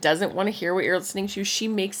if she doesn't want to hear what you're listening to, she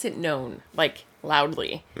makes it known, like,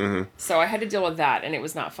 loudly. Mm-hmm. So I had to deal with that, and it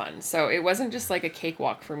was not fun. So it wasn't just like a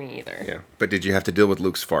cakewalk for me either. Yeah. But did you have to deal with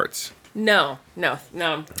Luke's farts? No.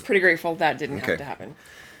 I'm pretty grateful that didn't have to happen.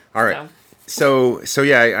 All right. So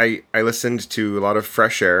yeah, I listened to a lot of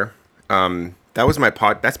Fresh Air. That was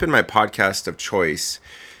that's been my podcast of choice,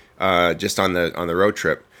 just on the road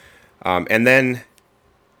trip. And then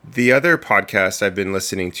the other podcast I've been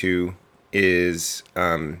listening to is,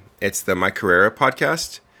 it's the My Carrera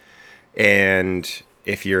podcast. And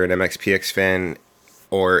if you're an MXPX fan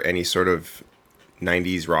or any sort of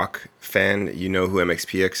 90s rock fan, you know who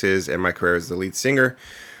MXPX is, and Mike Carrera is the lead singer.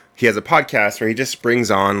 He has a podcast where he just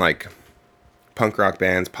brings on like punk rock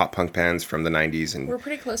bands, pop punk bands from the 90s, and we're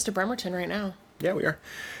pretty close to Bremerton right now. Yeah, we are.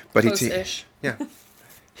 But close-ish.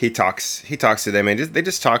 He talks to them, and they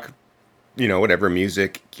just talk, whatever,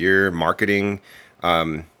 music, gear, marketing.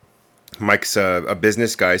 Mike's a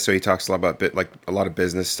business guy, so he talks a lot about a lot of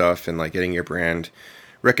business stuff and like getting your brand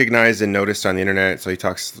recognized and noticed on the internet. So he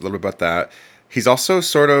talks a little bit about that. He's also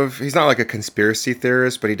he's not like a conspiracy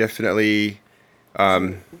theorist, but he definitely...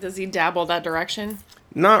 Does he dabble that direction?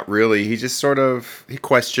 Not really. He just he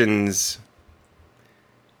questions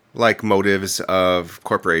like motives of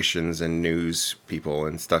corporations and news people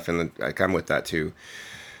and stuff. And like, I'm with that too.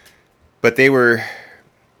 But I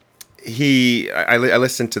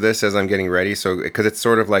listened to this as I'm getting ready. So, cause it's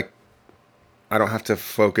sort of like, I don't have to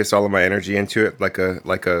focus all of my energy into it like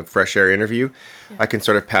a Fresh Air interview. Yeah. I can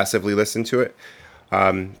sort of passively listen to it.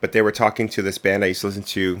 But they were talking to this band I used to listen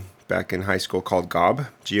to back in high school called Gob,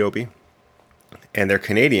 G-O-B. And they're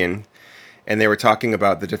Canadian. And they were talking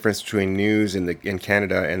about the difference between news in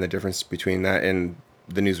Canada and the difference between that and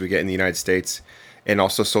the news we get in the United States, and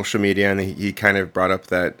also social media. And he kind of brought up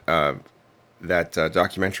that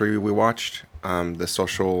documentary we watched, The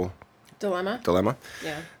Social Dilemma.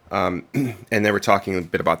 Yeah. And they were talking a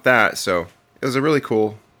bit about that. So it was a really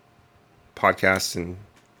cool podcast. And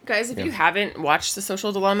guys, if you haven't watched The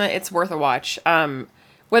Social Dilemma, it's worth a watch.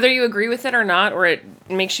 Whether you agree with it or not, or it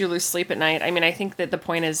makes you lose sleep at night. I mean, I think that the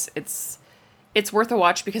point is it's worth a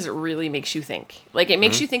watch because it really makes you think. Like, it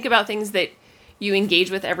makes you think about things that you engage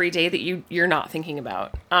with every day that you're not thinking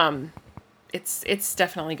about. It's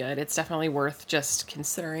definitely good. It's definitely worth just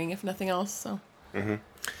considering, if nothing else. So. Mm-hmm.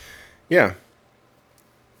 Yeah.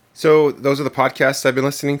 So those are the podcasts I've been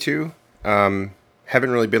listening to. Haven't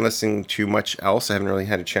really been listening to much else. I haven't really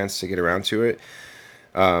had a chance to get around to it.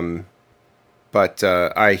 But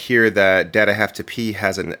I hear that Dad I Have to Pee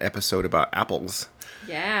has an episode about apples.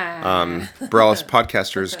 Yeah. Brawl's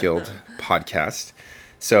Podcasters Guild podcast.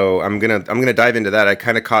 So I'm gonna dive into that. I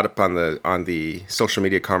kind of caught up on the social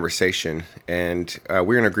media conversation, and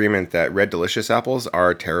we're in agreement that Red Delicious apples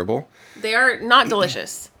are terrible. They are not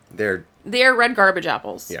delicious. They are red garbage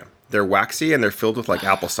apples. Yeah, they're waxy and they're filled with like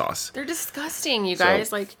applesauce. They're disgusting, you guys.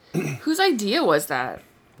 So, like, whose idea was that?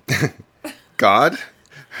 God.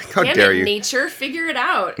 How Damn dare it, you? Nature, figure it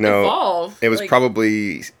out. No, Evolve. It's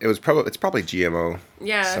probably GMO.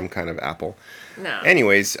 Yeah. Some kind of apple. No.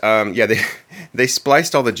 Anyways, they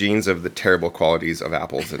spliced all the genes of the terrible qualities of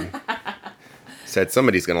apples and said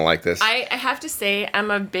somebody's gonna like this. I have to say I'm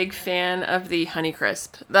a big fan of the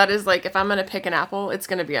Honeycrisp. That is like, if I'm gonna pick an apple, it's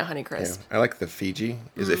gonna be a Honeycrisp. Yeah, I like the Fiji.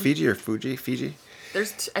 Is it Fiji or Fuji? Fiji. I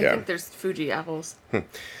think there's Fuji apples.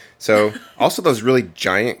 So also those really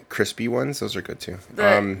giant crispy ones, those are good too.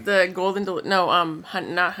 The golden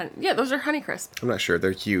yeah, those are Honeycrisp. I'm not sure.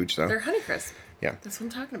 They're huge though. They're Honeycrisp. Yeah. That's what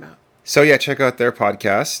I'm talking about. So yeah, check out their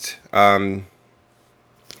podcast.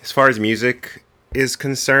 As far as music is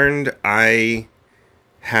concerned, I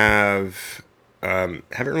haven't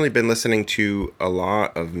really been listening to a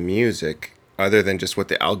lot of music other than just what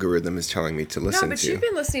the algorithm is telling me to listen to. No, but you've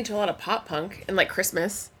been listening to a lot of pop punk and like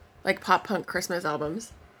Christmas, like pop punk Christmas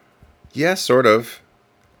albums. Yeah, sort of.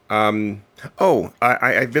 I've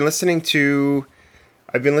been listening to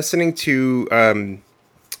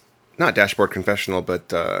not Dashboard Confessional, but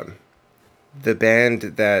the band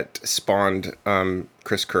that spawned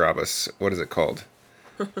Chris Carabas. What is it called?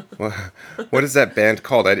 What is that band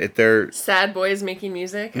called? They're Sad Boys Making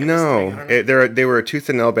Music? no, they were a Tooth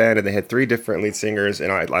and Nail band, and they had 3 different lead singers,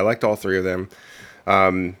 and I liked all 3 of them.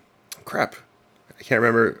 Crap, I can't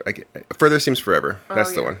remember. Further Seems Forever.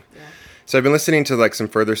 That's the one. Yeah. So I've been listening to like some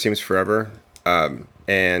Further Seems Forever,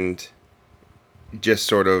 and just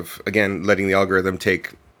sort of again letting the algorithm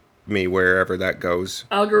take me wherever that goes.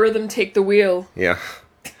 Algorithm take the wheel. Yeah.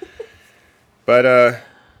 But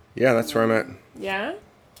yeah, that's where I'm at. Yeah.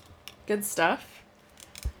 Good stuff.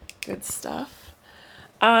 Good stuff.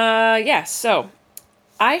 Yeah, so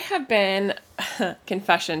I have been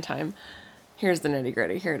confession time. Here's the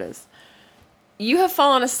nitty-gritty. Here it is. You have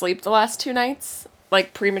fallen asleep the last 2 nights,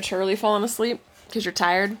 like prematurely fallen asleep because you're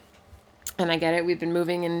tired. And I get it. We've been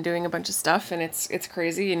moving and doing a bunch of stuff, and it's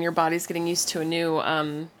crazy, and your body's getting used to a new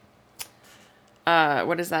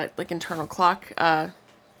what is that? Like internal clock,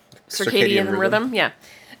 circadian rhythm. Yeah.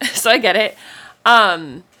 So I get it.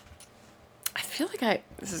 I feel like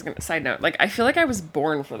this is gonna side note, like I feel like I was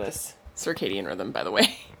born for this circadian rhythm, by the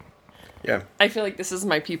way. Yeah. I feel like this is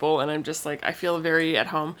my people, and I'm just like, I feel very at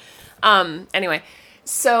home. Anyway,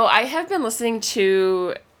 so I have been listening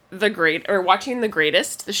to watching The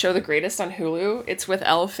Greatest, the show The Greatest on Hulu. It's with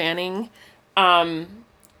Elle Fanning.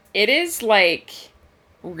 It is like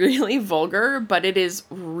really vulgar, but it is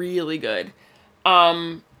really good.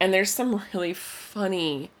 And there's some really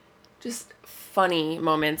funny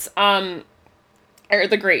moments. Or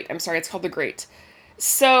The Great, I'm sorry, it's called The Great.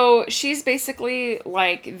 So she's basically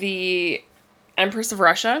like the Empress of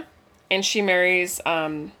Russia, and she marries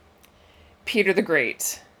Peter the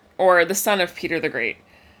Great, or the son of Peter the Great.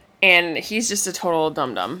 And he's just a total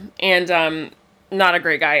dum-dum, and not a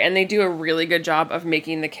great guy. And they do a really good job of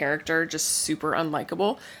making the character just super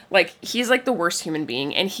unlikable. Like, he's like the worst human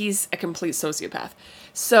being, and he's a complete sociopath.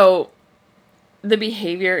 So the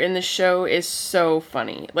behavior in the show is so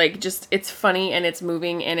funny. Like, just, it's funny, and it's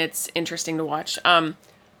moving, and it's interesting to watch. I'm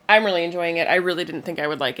really enjoying it. I really didn't think I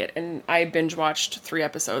would like it. And I binge watched 3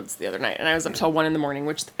 episodes the other night, and I was up till 1 a.m,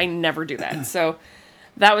 which I never do that. So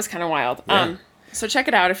that was kind of wild. Yeah. So check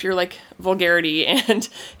it out if you're like vulgarity and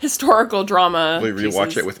historical drama. Will you rewatch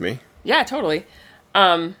pieces. it with me? Yeah, totally.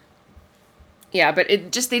 Yeah, but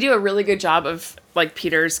they do a really good job of like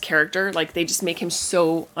Peter's character. Like, they just make him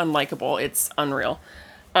so unlikable. It's unreal.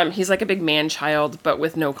 He's like a big man child, but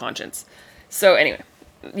with no conscience. So anyway,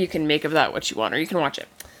 you can make of that what you want, or you can watch it.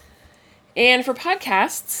 And for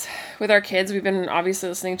podcasts with our kids, we've been obviously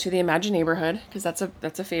listening to The Imagine Neighborhood, because that's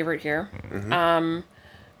a favorite here. Mm-hmm.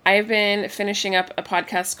 I've been finishing up a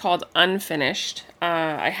podcast called Unfinished.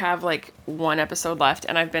 I have like 1 episode left,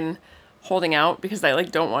 and I've been holding out because I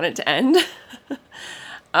like don't want it to end.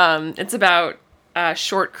 It's about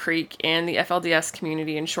Short Creek and the FLDS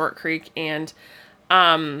community in Short Creek, and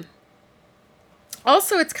also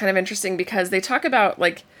it's kind of interesting because they talk about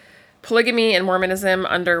like polygamy and Mormonism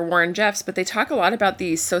under Warren Jeffs, but they talk a lot about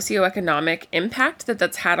the socioeconomic impact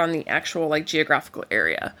that's had on the actual like geographical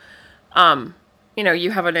area. You know,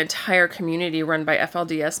 you have an entire community run by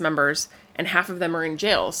FLDS members, and half of them are in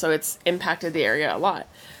jail, so it's impacted the area a lot.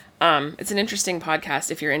 It's an interesting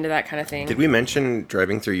podcast if you're into that kind of thing. Did we mention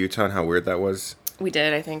driving through Utah and how weird that was? We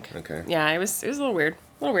did, I think. Okay. Yeah, it was a little weird.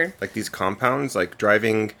 Like these compounds, like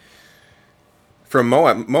driving from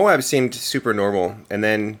Moab. Moab seemed super normal, and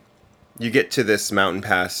then you get to this mountain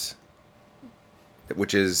pass,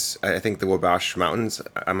 which is, I think, the Wabash Mountains.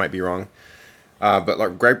 I might be wrong. But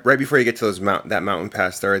like right before you get to that mountain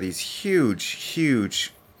pass, there are these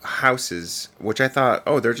huge houses, which I thought,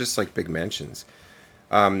 oh, they're just like big mansions.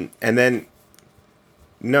 And then,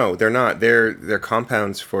 no, they're not. They're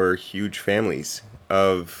compounds for huge families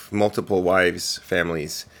of multiple wives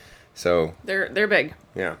families. So they're big.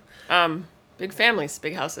 Yeah. Big families,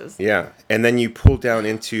 big houses. Yeah, and then you pull down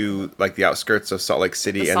into like the outskirts of Salt Lake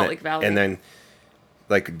City, Salt Lake Valley, and then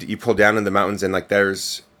like you pull down in the mountains, and like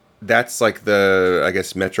that's like the, I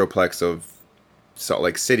guess, metroplex of Salt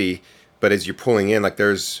Lake City. But as you're pulling in, like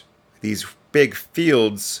there's these big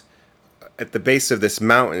fields at the base of this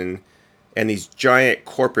mountain, and these giant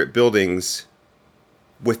corporate buildings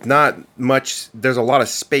with not much. There's a lot of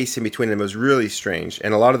space in between them. It was really strange,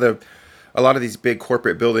 and a lot of these big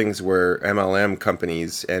corporate buildings were MLM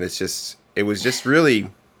companies, and it was just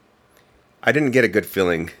really. I didn't get a good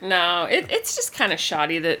feeling. No, it's just kind of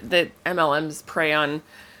shoddy that MLMs prey on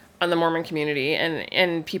the Mormon community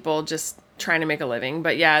and people just trying to make a living.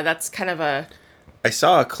 But yeah, that's kind of a... I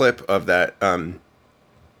saw a clip of that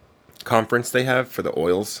conference they have for the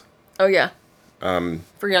oils. Oh, yeah.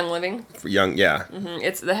 For Young Living. for young. Yeah,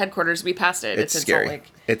 It's the headquarters. We passed it. it's in scary. Salt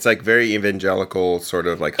Lake. It's like very evangelical, sort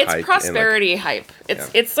of like It's hype. prosperity hype.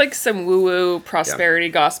 It's like some woo woo prosperity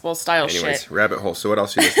gospel style And like, anyways, shit. rabbit hole. So what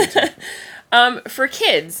else are you listening to? For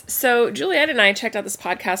kids, so Juliet and I checked out this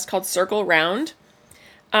podcast called Circle Round.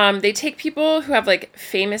 They take people who have like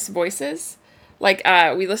famous voices. Like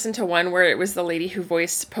we listened to one where it was the lady who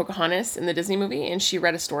voiced Pocahontas in the Disney movie, and she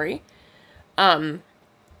read a story.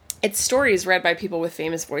 It's stories read by people with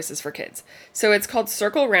famous voices for kids. So it's called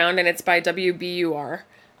Circle Round, and it's by WBUR.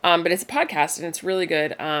 But it's a podcast, and it's really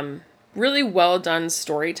good. Really well done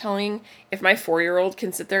storytelling. If my 4-year-old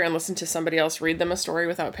can sit there and listen to somebody else read them a story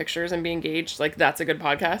without pictures and be engaged, like that's a good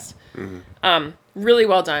podcast. Really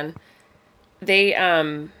well done. They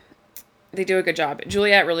do a good job.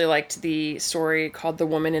 Juliet really liked the story called The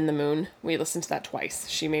Woman in the Moon. We listened to that twice.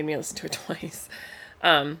 She made me listen to it twice.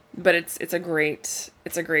 But it's a great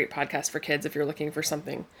podcast for kids if you're looking for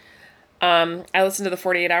something. I listen to the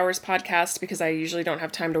 48 Hours podcast because I usually don't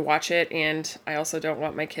have time to watch it, and I also don't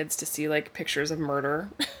want my kids to see like pictures of murder.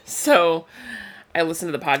 So I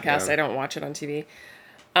listen to the podcast. Yeah. I don't watch it on TV.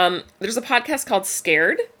 There's a podcast called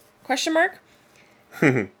Scared? ?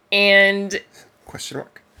 And Question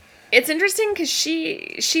mark. it's interesting because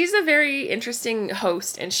she's a very interesting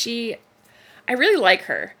host, and I really like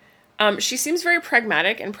her. She seems very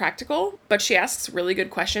pragmatic and practical, but she asks really good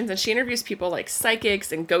questions, and she interviews people like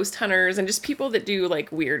psychics and ghost hunters and just people that do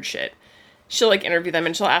like weird shit. She'll like interview them,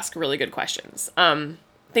 and she'll ask really good questions.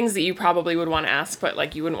 Things that you probably would want to ask, but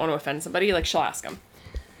like you wouldn't want to offend somebody, like she'll ask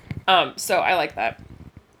them. So I like that.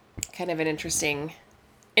 Kind of an interesting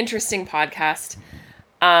podcast.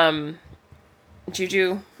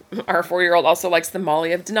 Juju, our 4-year-old, also likes the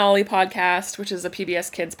Molly of Denali podcast, which is a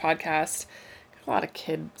PBS Kids podcast. Got a lot of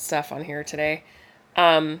kid stuff on here today.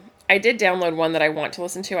 I did download one that I want to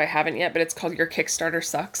listen to. I haven't yet, but it's called Your Kickstarter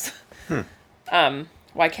Sucks.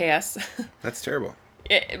 YKS. That's terrible.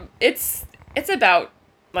 It's about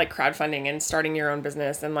like crowdfunding and starting your own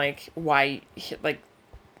business and like why, like,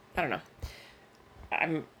 I don't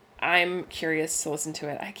know. I'm curious to listen to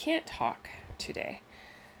it. I can't talk today.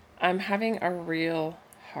 I'm having a real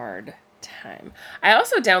hard time. I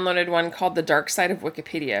also downloaded one called The Dark Side of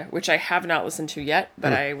Wikipedia, which I have not listened to yet,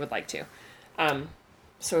 but I would like to.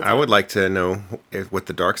 So it's I would like to know what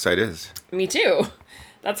the dark side is. Me too.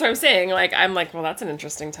 That's what I'm saying. Like, I'm like, well, that's an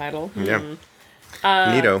interesting title. Yeah.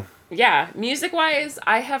 Neato. Yeah. Music-wise,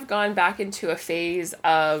 I have gone back into a phase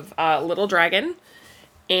of Little Dragon,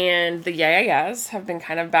 and the Yeah Yeah Yeahs have been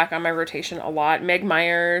kind of back on my rotation a lot. Meg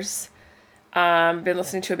Myers. Been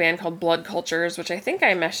listening to a band called Blood Cultures, which I think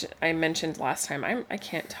I mentioned last time. I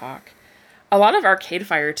can't talk. A lot of Arcade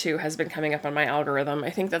Fire, too, has been coming up on my algorithm. I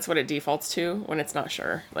think that's what it defaults to when it's not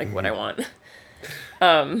sure, like, what I want.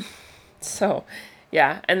 So,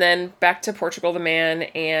 yeah. And then back to Portugal the Man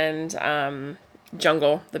and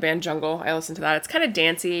Jungle, the band Jungle. I listen to that. It's kind of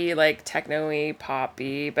dancey, like, techno-y,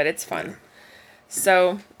 pop-y, but it's fun.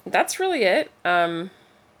 So, that's really it.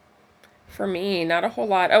 For me, not a whole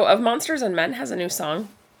lot. Oh, Of Monsters and Men has a new song,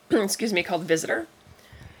 excuse me, called Visitor.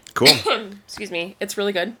 Cool. Excuse me. It's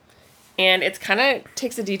really good. And it's kind of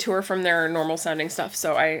takes a detour from their normal sounding stuff,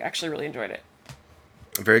 so I actually really enjoyed it.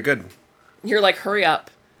 Very good. You're like, hurry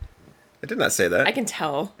up. I did not say that. I can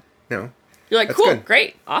tell. No. You're like, That's cool, good.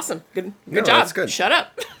 great, awesome, good No, job. that's good. Shut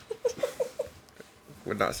up.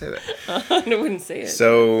 Would not say that. I wouldn't say it.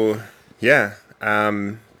 So, yeah.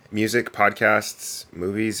 Music, podcasts,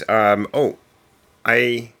 movies.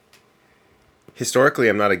 Historically,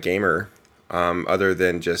 I'm not a gamer, other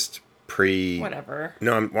than just Whatever.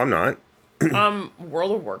 No, I'm not.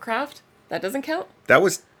 World of Warcraft? That doesn't count? That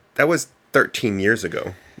was 13 years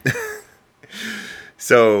ago.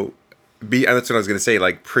 So, that's what I was gonna say.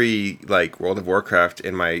 Like World of Warcraft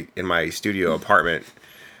in my studio apartment.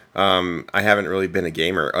 I haven't really been a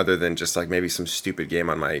gamer other than just like maybe some stupid game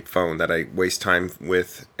on my phone that I waste time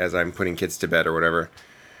with as I'm putting kids to bed or whatever.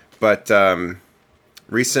 But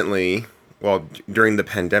recently, well, during the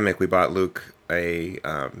pandemic, we bought Luke a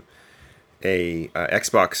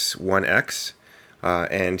Xbox One X,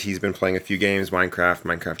 and he's been playing a few games,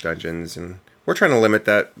 Minecraft Dungeons, and we're trying to limit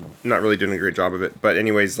that. Not really doing a great job of it, but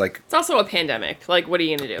anyways, like It's also a pandemic. Like, what are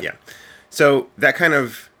you gonna do? yeah. So that kind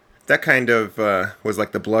of was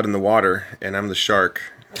like the blood in the water, and I'm the shark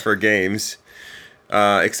for games,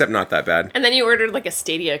 except not that bad. And then you ordered like a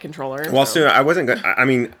Stadia controller. Well, so- soon I wasn't going. I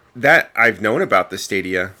mean, that I've known about the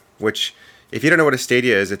Stadia, which if you don't know what a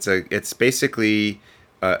Stadia is, it's basically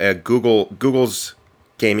a Google's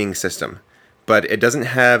gaming system, but it doesn't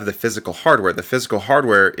have the physical hardware. The physical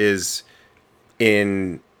hardware is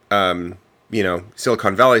in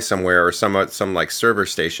Silicon Valley somewhere or some like server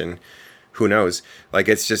station. Who knows? Like,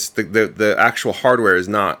 it's just the actual hardware is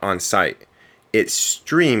not on site. It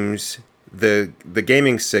streams the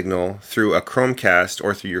gaming signal through a Chromecast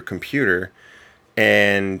or through your computer,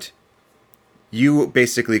 and you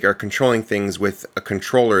basically are controlling things with a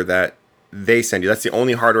controller that they send you. That's the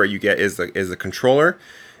only hardware you get is the controller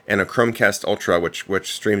and a Chromecast Ultra,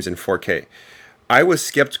 which streams in 4K. I was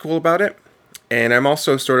skeptical about it, and I'm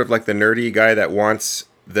also sort of like the nerdy guy that wants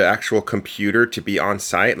the actual computer to be on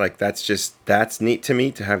site. Like, that's neat to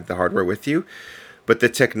me to have the hardware with you. But the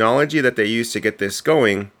technology that they use to get this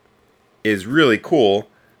going is really cool,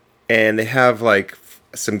 and they have like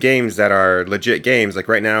some games that are legit games. Like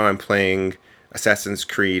right now I'm playing Assassin's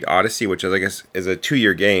Creed Odyssey, which is, I guess, is a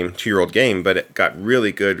 2-year-old game, but it got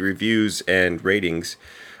really good reviews and ratings,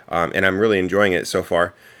 and I'm really enjoying it so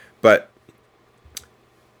far.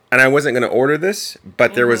 And I wasn't going to order this,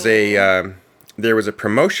 but there was a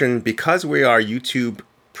promotion because we are YouTube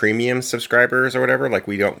Premium subscribers or whatever. Like,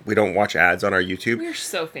 we don't watch ads on our YouTube. We're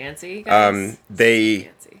so fancy, guys. They so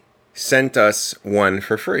fancy. Sent us one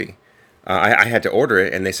for free. I had to order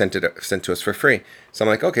it, and they sent to us for free. So I'm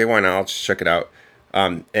like, okay, why not? I'll just check it out.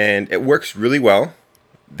 And it works really well.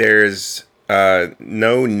 There's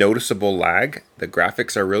no noticeable lag. The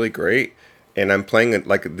graphics are really great, and I'm playing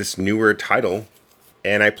like this newer title.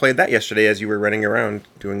 And I played that yesterday as you were running around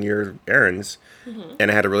doing your errands, and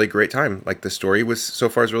I had a really great time. Like, the story so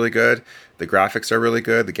far is really good. The graphics are really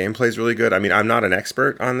good. The gameplay is really good. I mean, I'm not an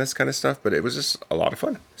expert on this kind of stuff, but it was just a lot of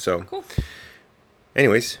fun. So, cool.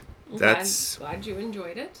 Anyways, that's glad you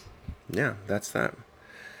enjoyed it. Yeah, that's that.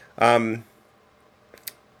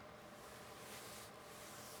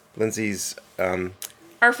 Lindsay's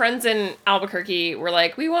our friends in Albuquerque were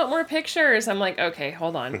like, we want more pictures. I'm like, okay,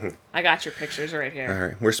 hold on. I got your pictures right here. All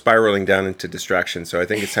right. We're spiraling down into distraction, so I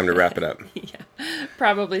think it's time to wrap it up. Yeah,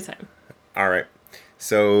 probably time. All right.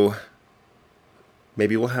 So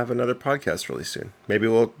maybe we'll have another podcast really soon. Maybe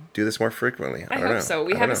we'll do this more frequently. I hope so.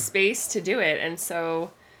 We have a space to do it, and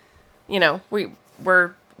so,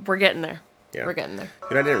 we're getting there. Yeah. We're getting there.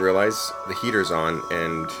 I didn't realize the heater's on,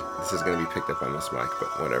 and this is going to be picked up on this mic,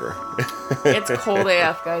 but whatever. It's cold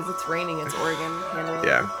AF, guys. It's raining. It's Oregon.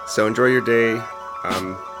 Yeah. So enjoy your day.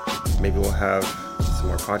 Maybe we'll have some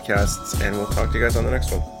more podcasts, and we'll talk to you guys on the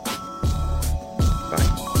next one.